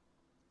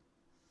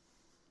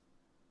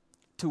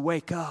 To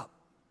wake up.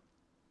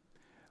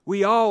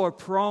 We all are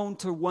prone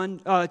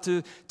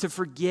to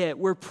forget.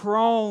 We're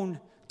prone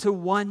to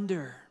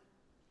wonder.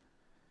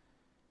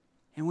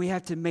 And we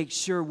have to make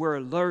sure we're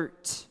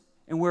alert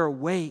and we're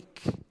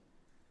awake.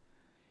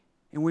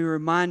 And we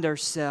remind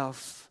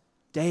ourselves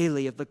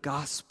daily of the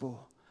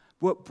gospel,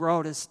 what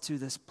brought us to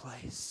this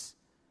place.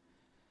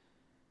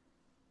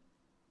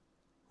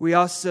 We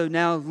also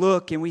now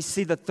look and we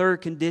see the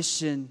third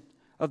condition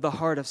of the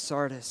heart of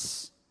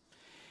Sardis.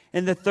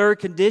 And the third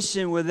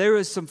condition, where there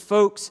was some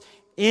folks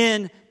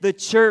in the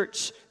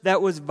church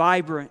that was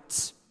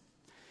vibrant.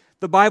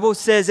 The Bible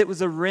says it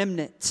was a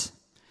remnant.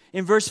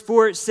 In verse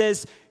 4 it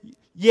says,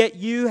 "Yet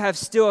you have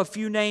still a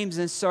few names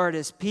in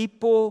Sardis,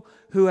 people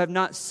who have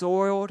not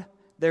soiled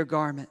their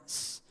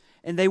garments,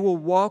 and they will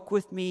walk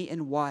with me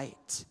in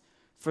white,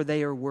 for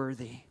they are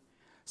worthy."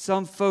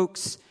 Some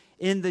folks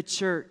in the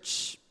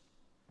church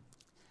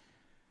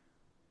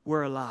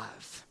were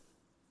alive.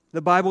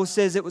 The Bible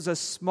says it was a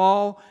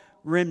small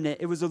remnant.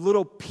 It was a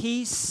little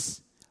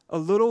piece,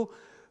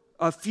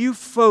 a few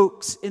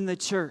folks in the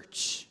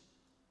church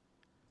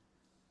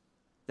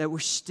that were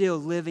still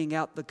living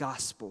out the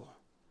gospel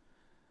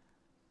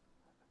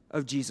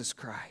of Jesus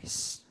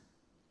Christ.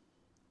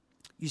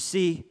 You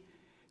see,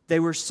 they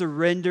were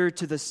surrendered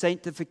to the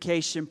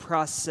sanctification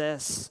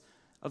process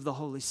of the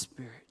Holy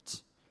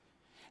Spirit.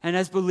 And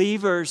as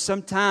believers,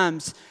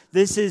 sometimes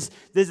this is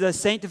a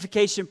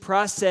sanctification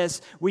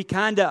process. We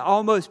kind of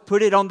almost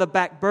put it on the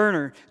back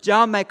burner.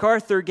 John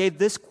MacArthur gave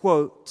this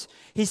quote.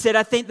 He said,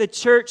 "I think the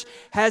church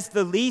has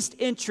the least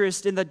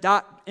interest in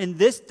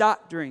this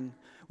doctrine,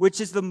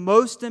 which is the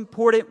most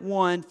important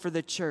one for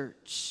the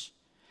church.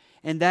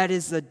 And that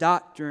is the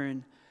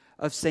doctrine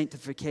of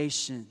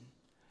sanctification,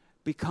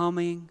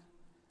 becoming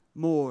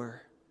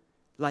more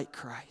like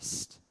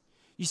Christ."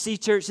 You see,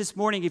 church, this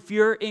morning, if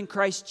you're in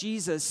Christ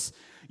Jesus,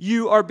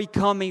 you are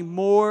becoming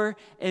more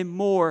and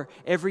more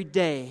every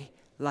day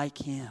like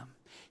Him.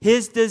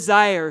 His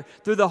desire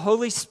through the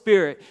Holy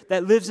Spirit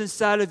that lives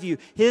inside of you,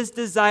 His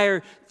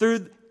desire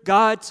through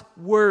God's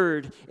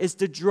Word is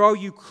to draw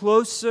you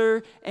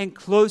closer and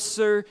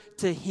closer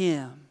to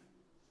Him,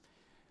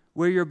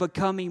 where you're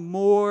becoming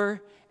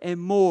more and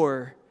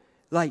more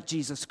like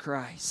Jesus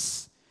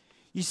Christ.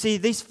 You see,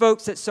 these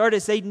folks at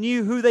Sardis, they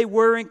knew who they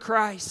were in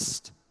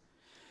Christ.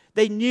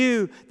 They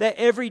knew that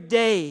every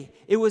day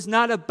it was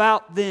not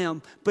about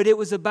them, but it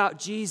was about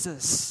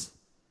Jesus.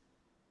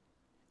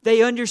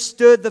 They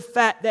understood the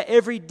fact that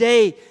every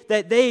day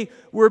that they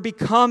were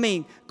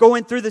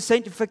going through the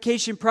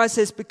sanctification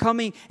process,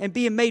 becoming and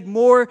being made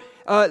more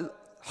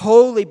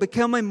holy,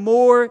 becoming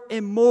more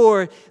and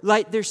more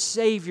like their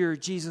Savior,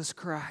 Jesus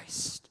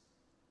Christ.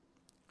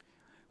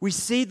 We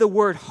see the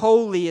word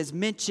holy is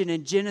mentioned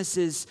in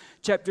Genesis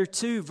chapter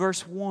 2,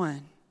 verse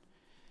 1.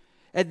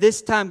 At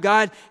this time,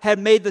 God had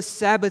made the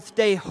Sabbath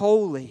day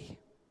holy.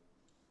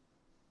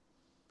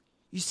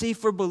 You see,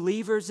 for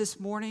believers this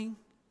morning,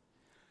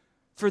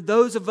 for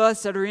those of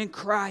us that are in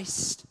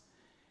Christ,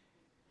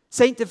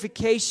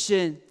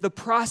 sanctification, the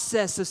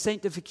process of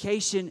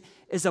sanctification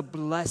is a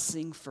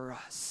blessing for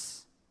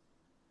us.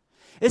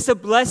 It's a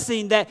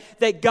blessing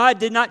that God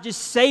did not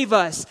just save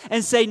us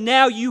and say,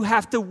 now you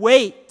have to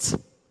wait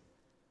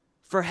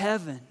for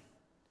heaven.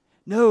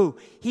 No,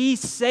 He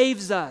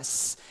saves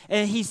us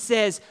and He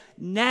says,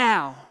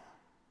 now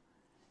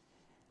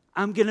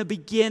I'm going to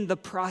begin the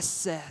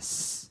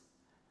process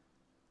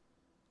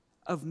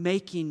of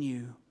making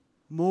you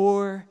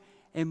more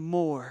and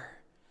more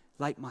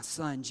like my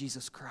Son,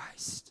 Jesus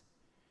Christ.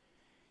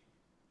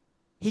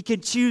 He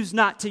can choose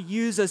not to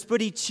use us,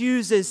 but He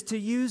chooses to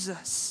use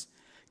us.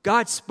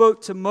 God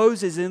spoke to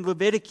Moses in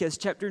Leviticus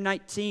chapter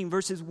 19,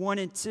 verses 1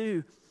 and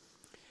 2.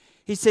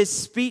 He says,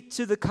 speak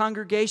to the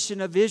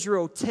congregation of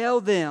Israel. Tell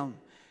them,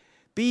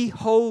 be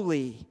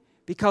holy,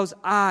 because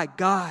I,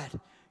 God,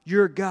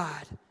 your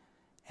God,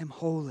 am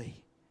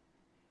holy.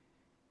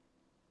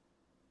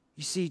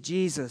 You see,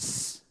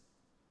 Jesus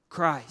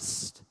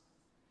Christ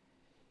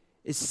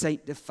is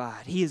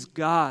sanctified. He is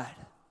God.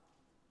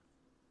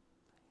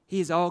 He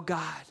is all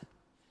God.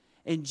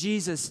 And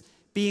Jesus,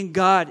 being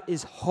God,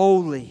 is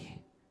holy.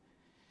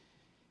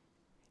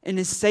 And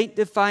is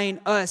sanctifying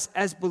us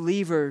as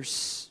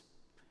believers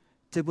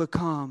to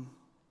become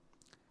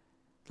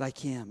like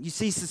Him. You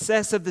see,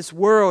 success of this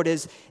world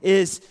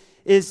is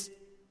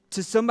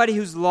to somebody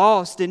who's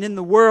lost and in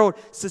the world,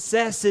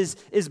 success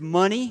is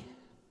money.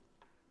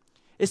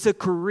 It's a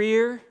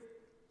career.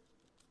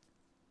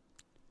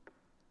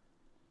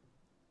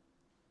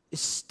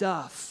 It's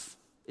stuff.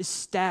 It's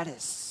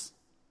status.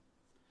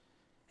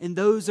 And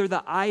those are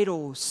the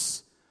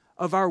idols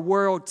of our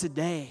world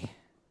today.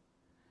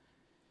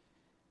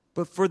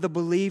 But for the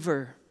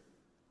believer,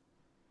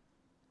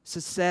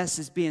 success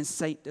is being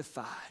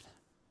sanctified.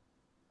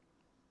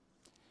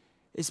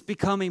 It's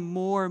becoming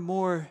more and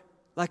more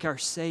like our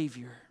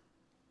Savior.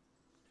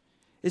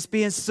 It's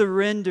being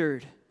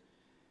surrendered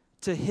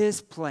to His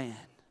plan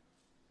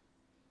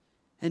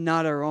and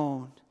not our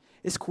own.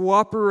 It's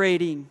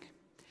cooperating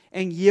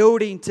and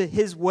yielding to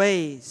His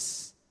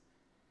ways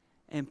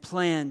and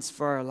plans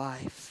for our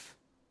life.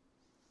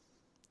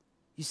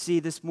 You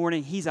see, this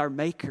morning, He's our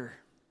Maker.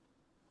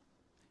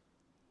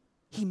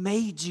 He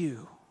made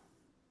you.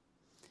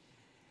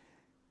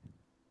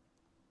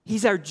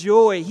 He's our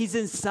joy. He's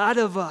inside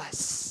of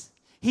us.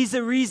 He's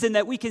the reason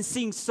that we can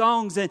sing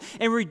songs and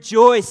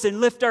rejoice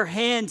and lift our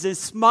hands and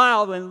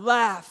smile and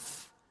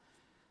laugh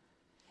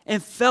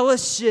and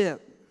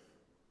fellowship.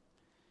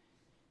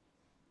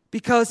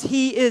 Because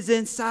He is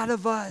inside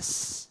of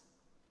us.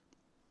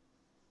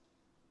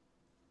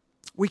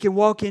 We can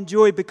walk in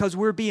joy because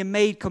we're being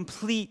made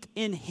complete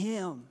in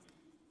Him.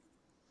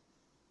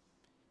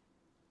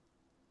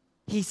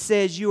 He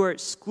says, you are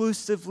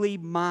exclusively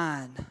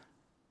mine.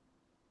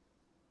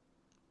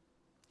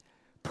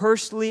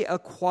 Personally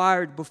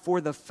acquired before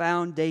the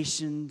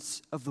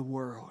foundations of the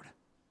world.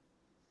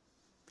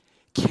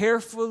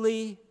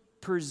 Carefully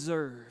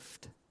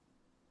preserved.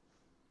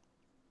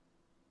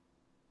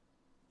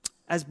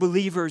 As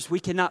believers, we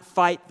cannot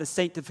fight the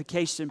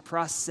sanctification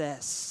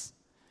process.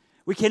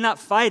 We cannot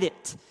fight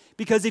it.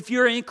 Because if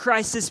you're in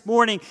Christ this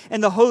morning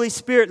and the Holy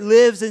Spirit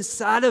lives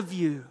inside of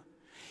you,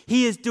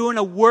 He is doing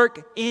a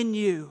work in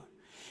you.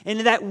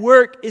 And that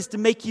work is to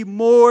make you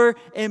more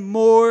and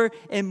more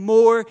and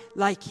more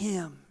like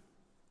Him.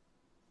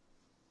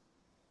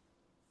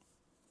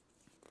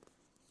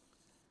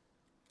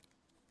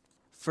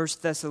 1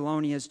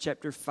 Thessalonians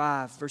chapter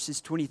 5,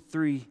 verses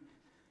 23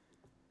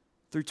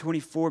 through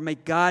 24. May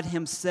God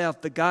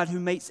Himself, the God who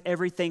makes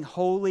everything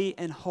holy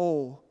and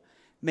whole,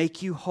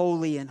 make you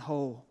holy and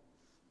whole.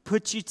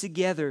 Put you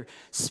together,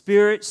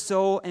 spirit,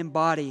 soul, and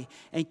body,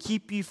 and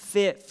keep you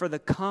fit for the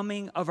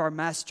coming of our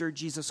Master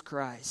Jesus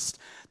Christ.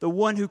 The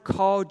one who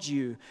called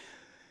you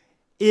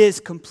is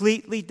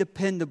completely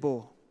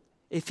dependable.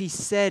 If He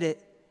said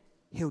it,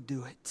 He'll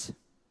do it.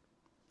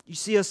 You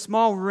see, a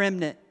small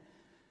remnant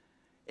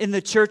in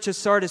the church of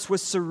Sardis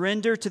was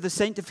surrender to the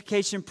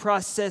sanctification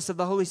process of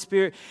the Holy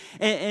Spirit,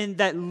 and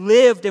that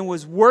lived and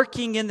was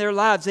working in their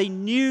lives. They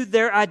knew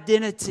their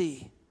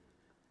identity.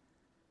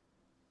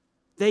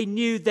 They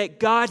knew that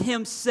God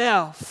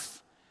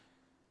Himself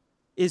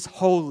is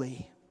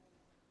holy.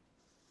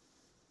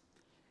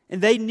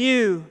 And they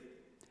knew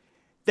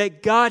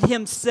that God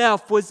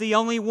Himself was the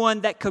only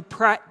one that could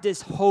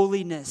practice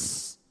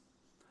holiness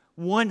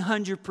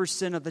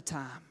 100% of the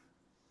time.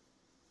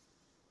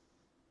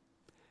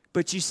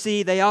 But you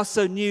see, they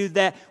also knew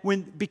that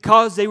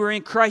because they were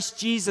in Christ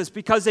Jesus,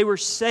 because they were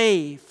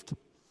saved,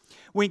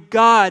 when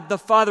God the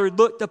Father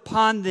looked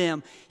upon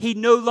them, He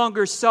no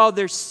longer saw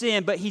their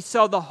sin, but He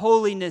saw the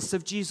holiness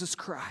of Jesus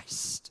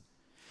Christ.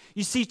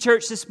 You see,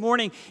 church, this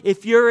morning,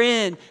 if you're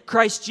in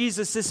Christ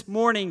Jesus this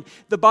morning,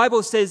 the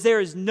Bible says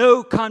there is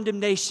no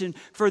condemnation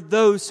for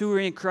those who are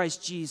in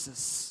Christ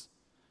Jesus.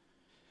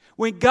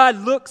 When God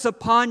looks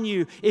upon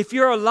you, if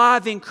you're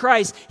alive in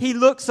Christ, He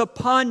looks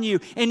upon you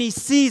and He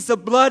sees the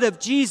blood of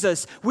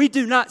Jesus. We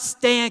do not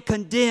stand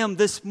condemned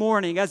this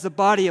morning as the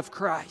body of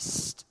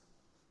Christ.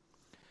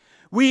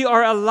 We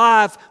are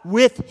alive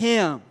with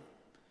Him,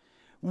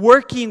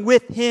 working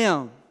with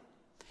Him.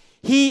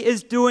 He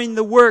is doing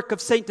the work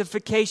of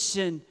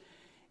sanctification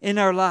in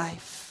our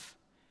life.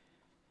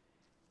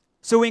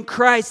 So in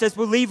Christ, as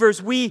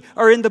believers, we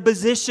are in the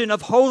position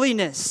of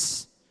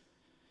holiness.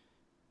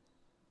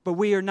 But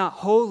we are not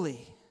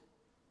holy.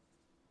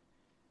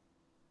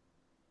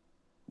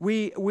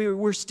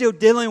 We're still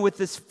dealing with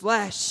this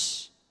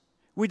flesh.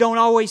 We don't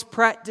always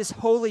practice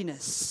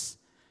holiness.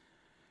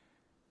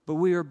 But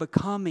we are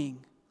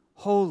becoming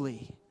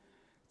holy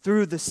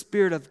through the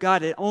Spirit of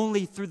God, and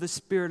only through the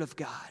Spirit of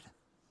God.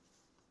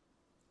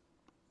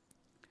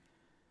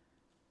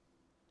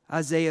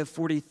 Isaiah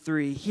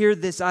 43. Hear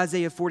this,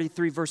 Isaiah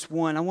 43, verse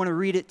 1. I want to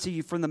read it to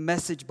you from the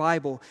Message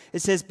Bible.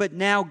 It says, "But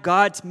now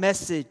God's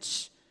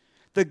message,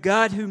 the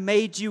God who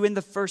made you in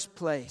the first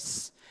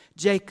place,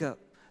 Jacob,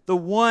 the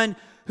one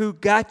who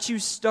got you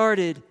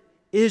started,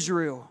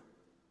 Israel.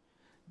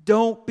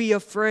 Don't be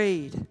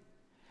afraid.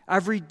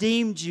 I've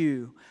redeemed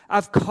you.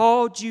 I've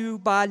called you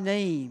by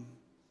name.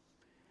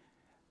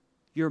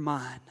 You're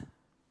mine."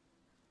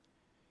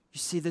 You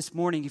see, this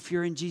morning, if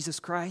you're in Jesus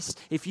Christ,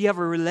 if you have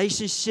a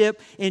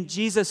relationship in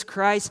Jesus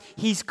Christ,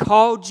 He's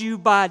called you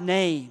by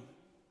name.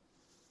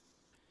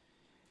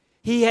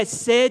 He has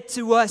said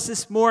to us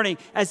this morning,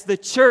 as the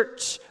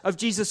church of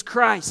Jesus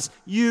Christ,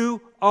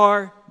 you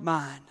are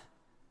mine.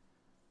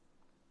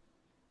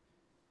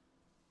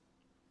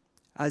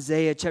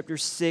 Isaiah chapter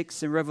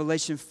 6 and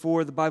Revelation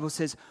 4, the Bible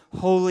says,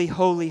 "Holy,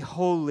 holy,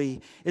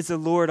 holy is the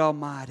Lord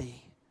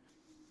Almighty."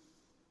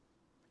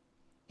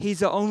 He's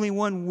the only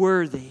one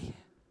worthy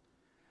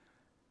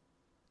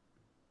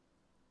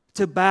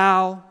to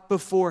bow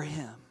before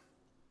Him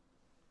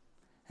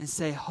and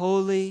say,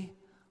 "Holy,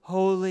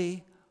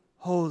 holy,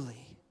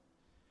 holy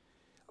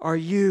are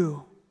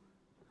you,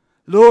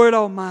 Lord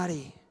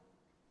Almighty."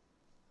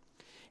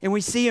 And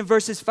we see in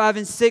verses 5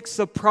 and 6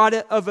 the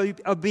product of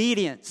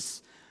obedience.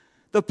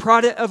 The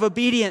product of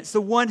obedience, the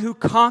one who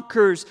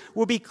conquers,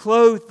 will be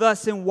clothed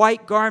thus in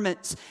white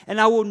garments, and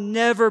I will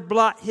never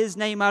blot his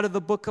name out of the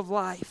book of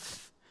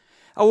life.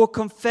 I will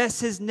confess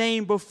his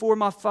name before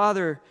my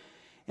Father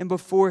and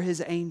before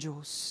His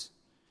angels.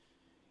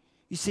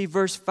 You see,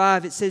 verse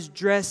 5, it says,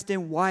 dressed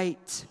in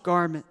white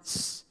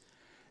garments.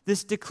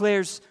 This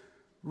declares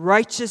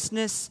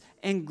righteousness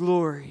and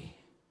glory.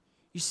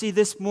 You see,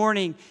 this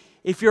morning,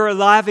 if you're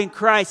alive in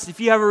Christ, if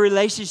you have a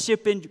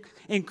relationship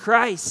in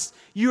Christ,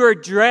 you are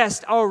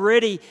dressed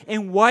already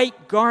in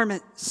white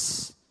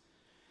garments.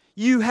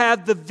 You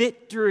have the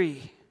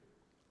victory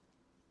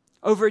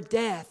over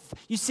death.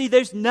 You see,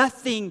 there's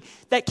nothing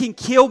that can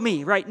kill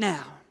me right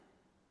now.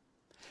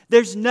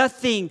 There's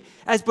nothing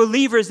as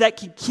believers that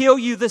can kill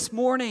you this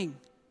morning.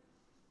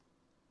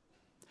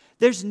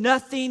 There's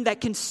nothing that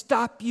can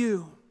stop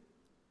you.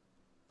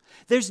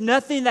 There's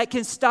nothing that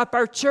can stop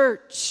our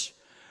church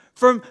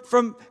from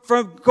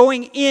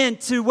going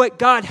into what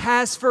God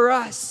has for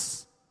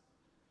us.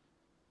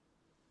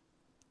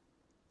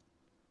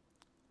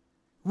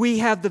 We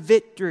have the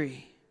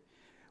victory.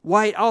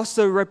 White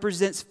also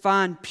represents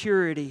fine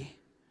purity.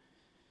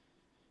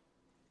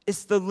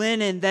 It's the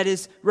linen that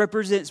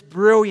represents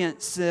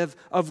brilliance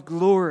of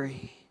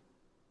glory.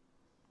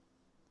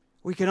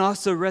 We can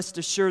also rest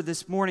assured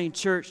this morning,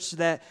 church,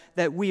 that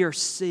we are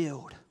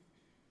sealed.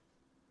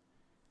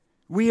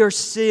 We are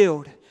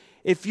sealed.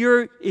 If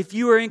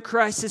you are in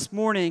Christ this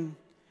morning,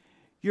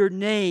 your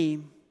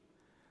name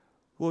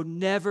will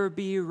never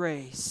be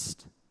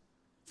erased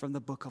from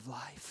the book of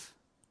life.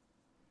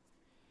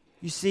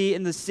 You see,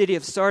 in the city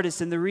of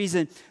Sardis, and the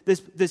reason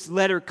this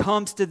letter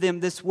comes to them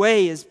this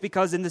way is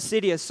because in the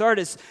city of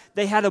Sardis,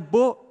 they had a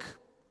book.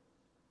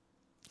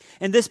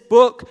 And this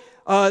book,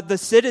 the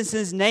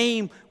citizens'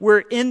 name were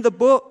in the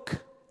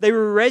book. They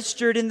were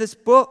registered in this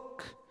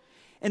book.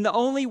 And the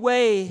only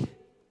way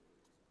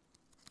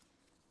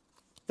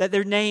that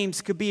their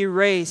names could be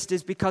erased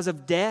is because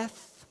of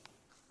death,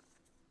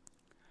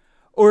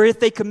 or if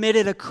they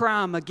committed a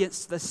crime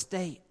against the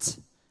state.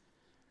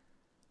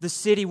 the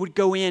city would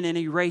go in and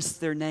erase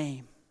their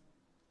name.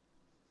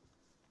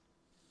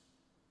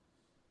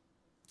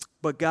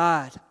 But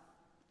God,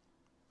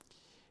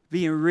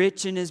 being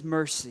rich in His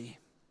mercy,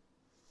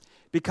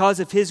 because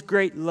of His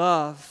great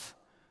love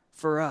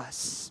for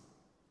us,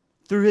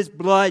 through His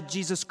blood,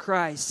 Jesus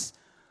Christ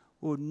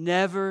will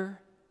never,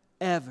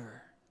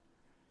 ever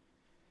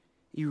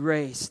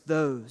erase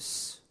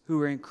those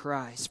who are in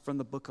Christ from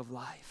the book of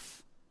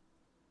life.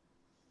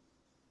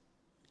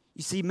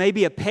 You see,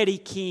 maybe a petty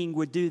king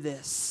would do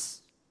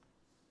this.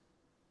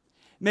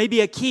 Maybe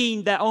a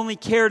king that only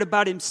cared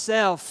about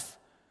himself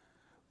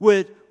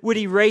would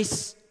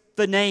erase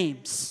the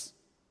names.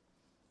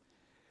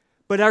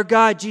 But our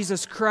God,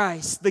 Jesus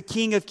Christ, the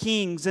King of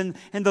Kings and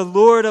the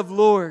Lord of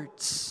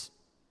Lords,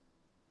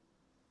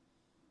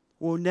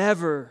 will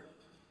never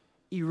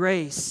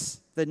erase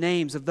the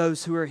names of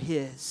those who are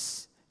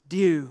His,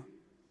 due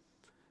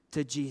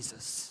to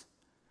Jesus,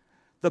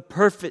 the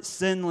perfect,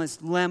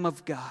 sinless Lamb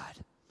of God,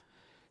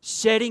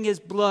 shedding His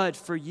blood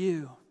for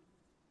you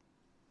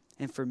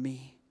and for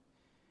me.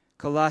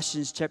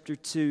 Colossians chapter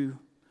 2,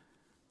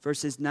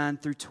 verses 9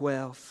 through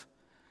 12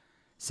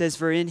 says,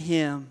 "For in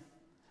Him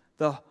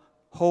the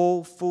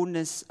whole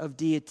fullness of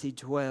deity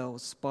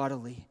dwells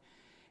bodily,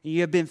 and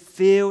you have been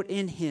filled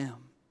in Him,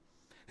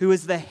 who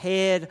is the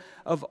head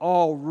of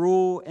all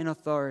rule and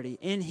authority.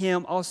 In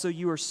Him also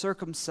you are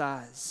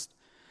circumcised,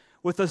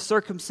 with a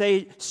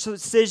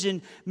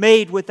circumcision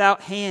made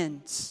without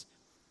hands,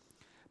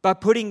 by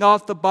putting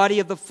off the body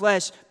of the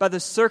flesh by the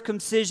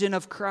circumcision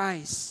of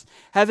Christ,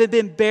 having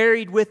been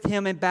buried with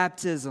Him in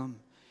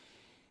baptism,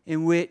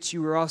 in which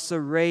you were also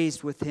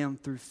raised with Him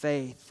through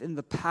faith in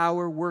the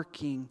power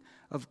working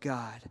of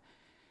God,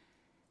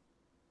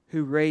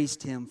 who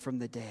raised Him from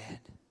the dead.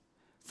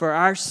 For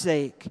our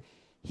sake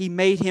He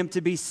made Him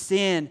to be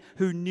sin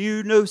who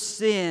knew no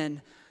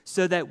sin,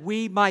 so that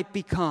we might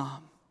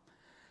become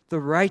the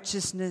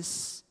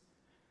righteousness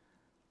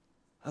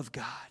of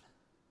God."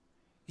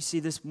 You see,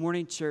 this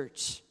morning,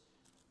 church,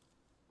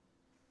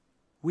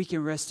 we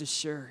can rest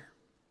assured.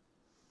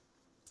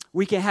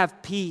 We can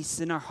have peace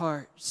in our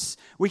hearts.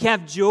 We can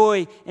have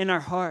joy in our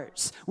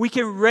hearts. We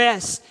can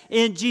rest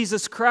in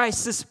Jesus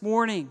Christ this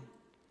morning,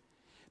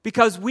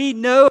 because we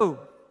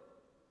know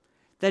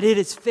that it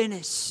is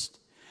finished.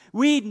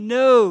 We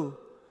know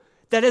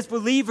that as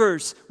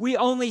believers, we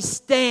only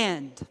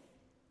stand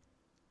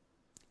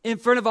in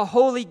front of a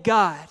holy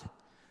God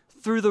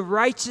through the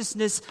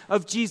righteousness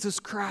of Jesus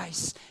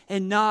Christ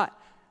and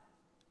not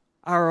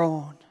our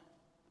own.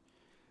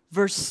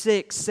 Verse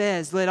 6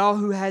 says, "Let all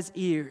who has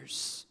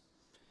ears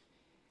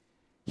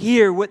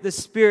hear what the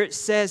Spirit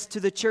says to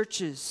the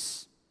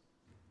churches."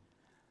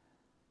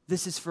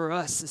 This is for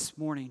us this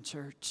morning,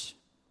 church.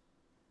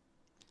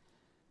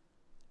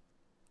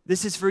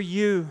 This is for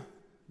you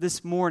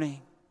this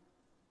morning,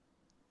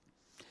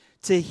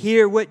 to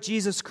hear what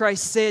Jesus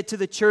Christ said to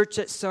the church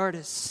at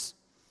Sardis.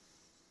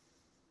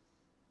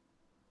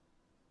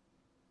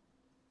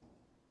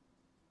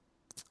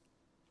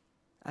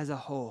 As a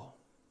whole,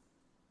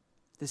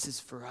 this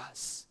is for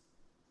us.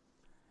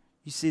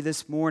 You see,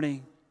 this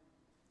morning,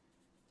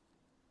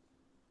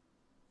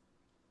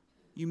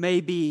 you may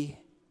be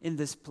in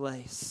this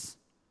place,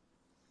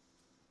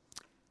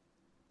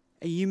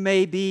 and you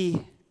may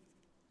be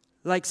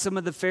like some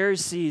of the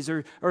Pharisees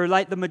or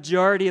like the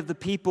majority of the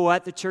people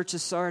at the church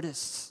of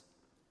Sardis.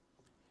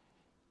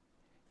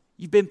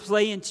 You've been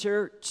playing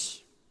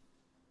church.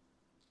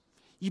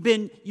 You've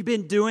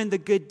been doing the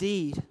good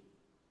deed.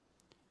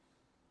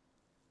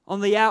 On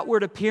the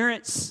outward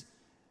appearance,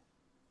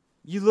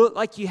 you look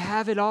like you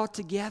have it all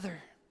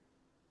together.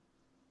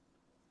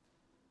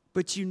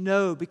 But you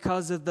know,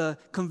 because of the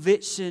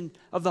conviction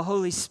of the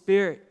Holy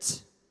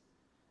Spirit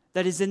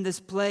that is in this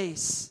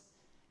place,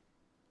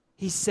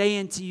 He's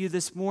saying to you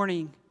this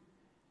morning,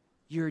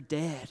 you're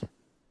dead.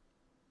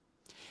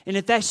 And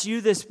if that's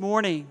you this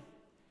morning,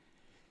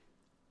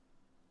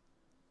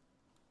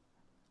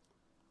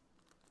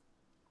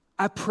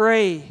 I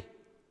pray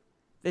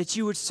that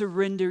you would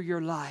surrender your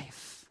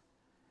life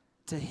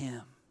to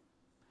Him,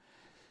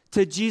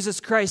 to Jesus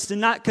Christ, and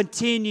not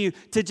continue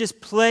to just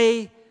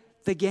play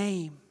the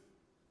game.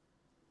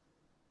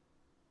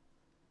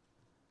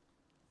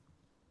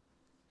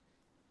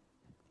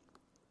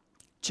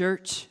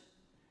 Church,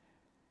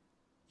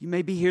 you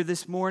may be here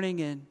this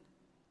morning and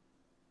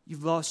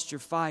you've lost your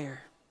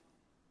fire.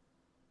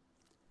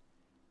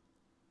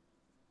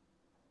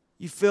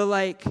 You feel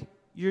like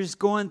you're just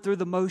going through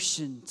the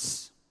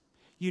motions.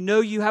 You know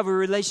you have a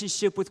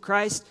relationship with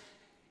Christ.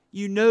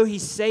 You know He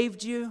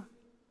saved you.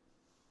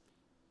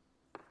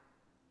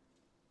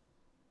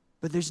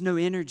 But there's no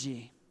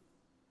energy.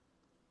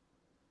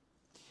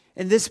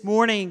 And this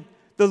morning,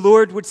 the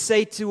Lord would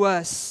say to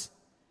us,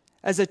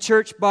 as a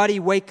church body,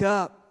 wake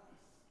up.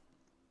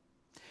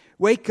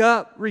 Wake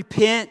up,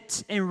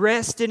 repent, and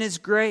rest in His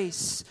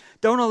grace.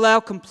 Don't allow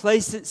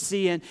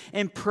complacency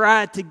and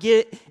pride to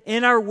get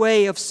in our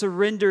way of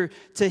surrender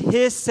to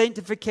His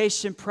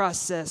sanctification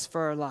process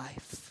for our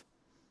life.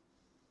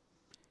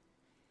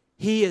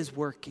 He is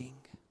working.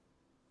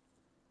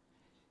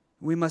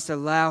 We must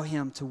allow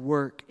Him to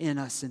work in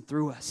us and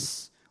through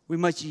us. We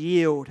must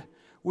yield.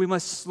 We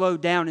must slow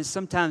down, and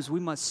sometimes we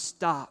must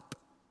stop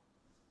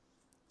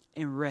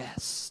and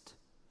rest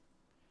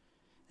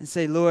and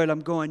say, Lord,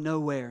 I'm going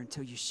nowhere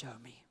until you show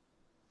me.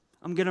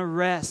 I'm going to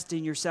rest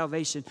in your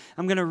salvation.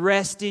 I'm going to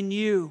rest in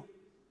you.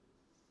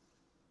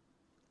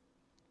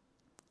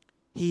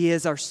 He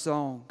is our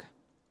song.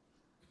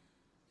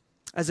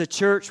 As a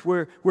church,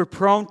 we're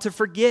prone to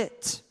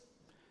forget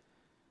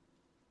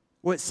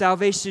what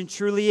salvation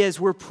truly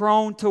is. We're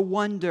prone to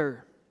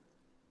wonder.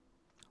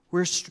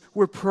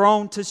 We're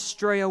prone to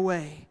stray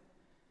away.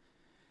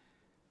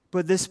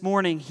 But this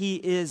morning, He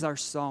is our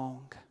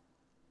song.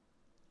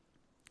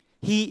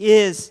 He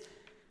is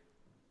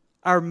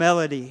our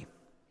melody.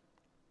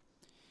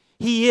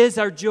 He is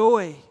our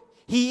joy.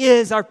 He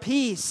is our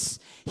peace.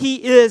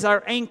 He is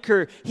our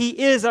anchor. He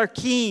is our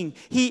King.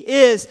 He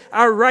is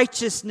our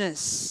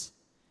righteousness.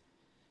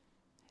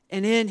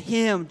 And in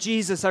Him,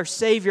 Jesus, our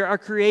Savior, our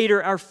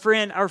Creator, our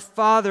friend, our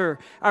Father,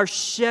 our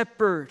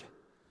Shepherd,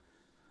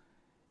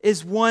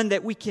 is one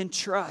that we can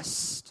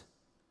trust.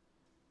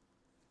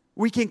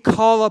 We can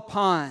call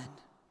upon.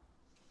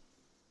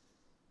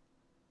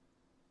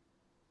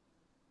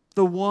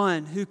 The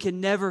one who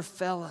can never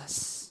fail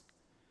us.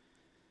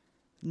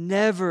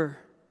 Never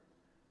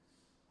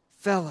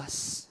fail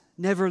us.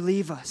 Never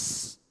leave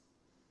us.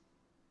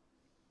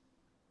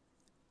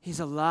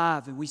 He's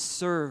alive, and we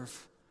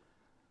serve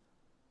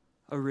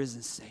a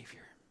risen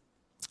Savior.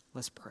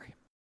 Let's pray.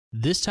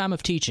 This time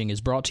of teaching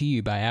is brought to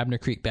you by Abner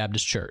Creek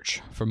Baptist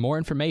Church. For more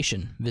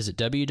information, visit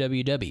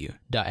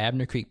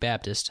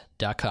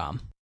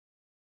www.abnercreekbaptist.com.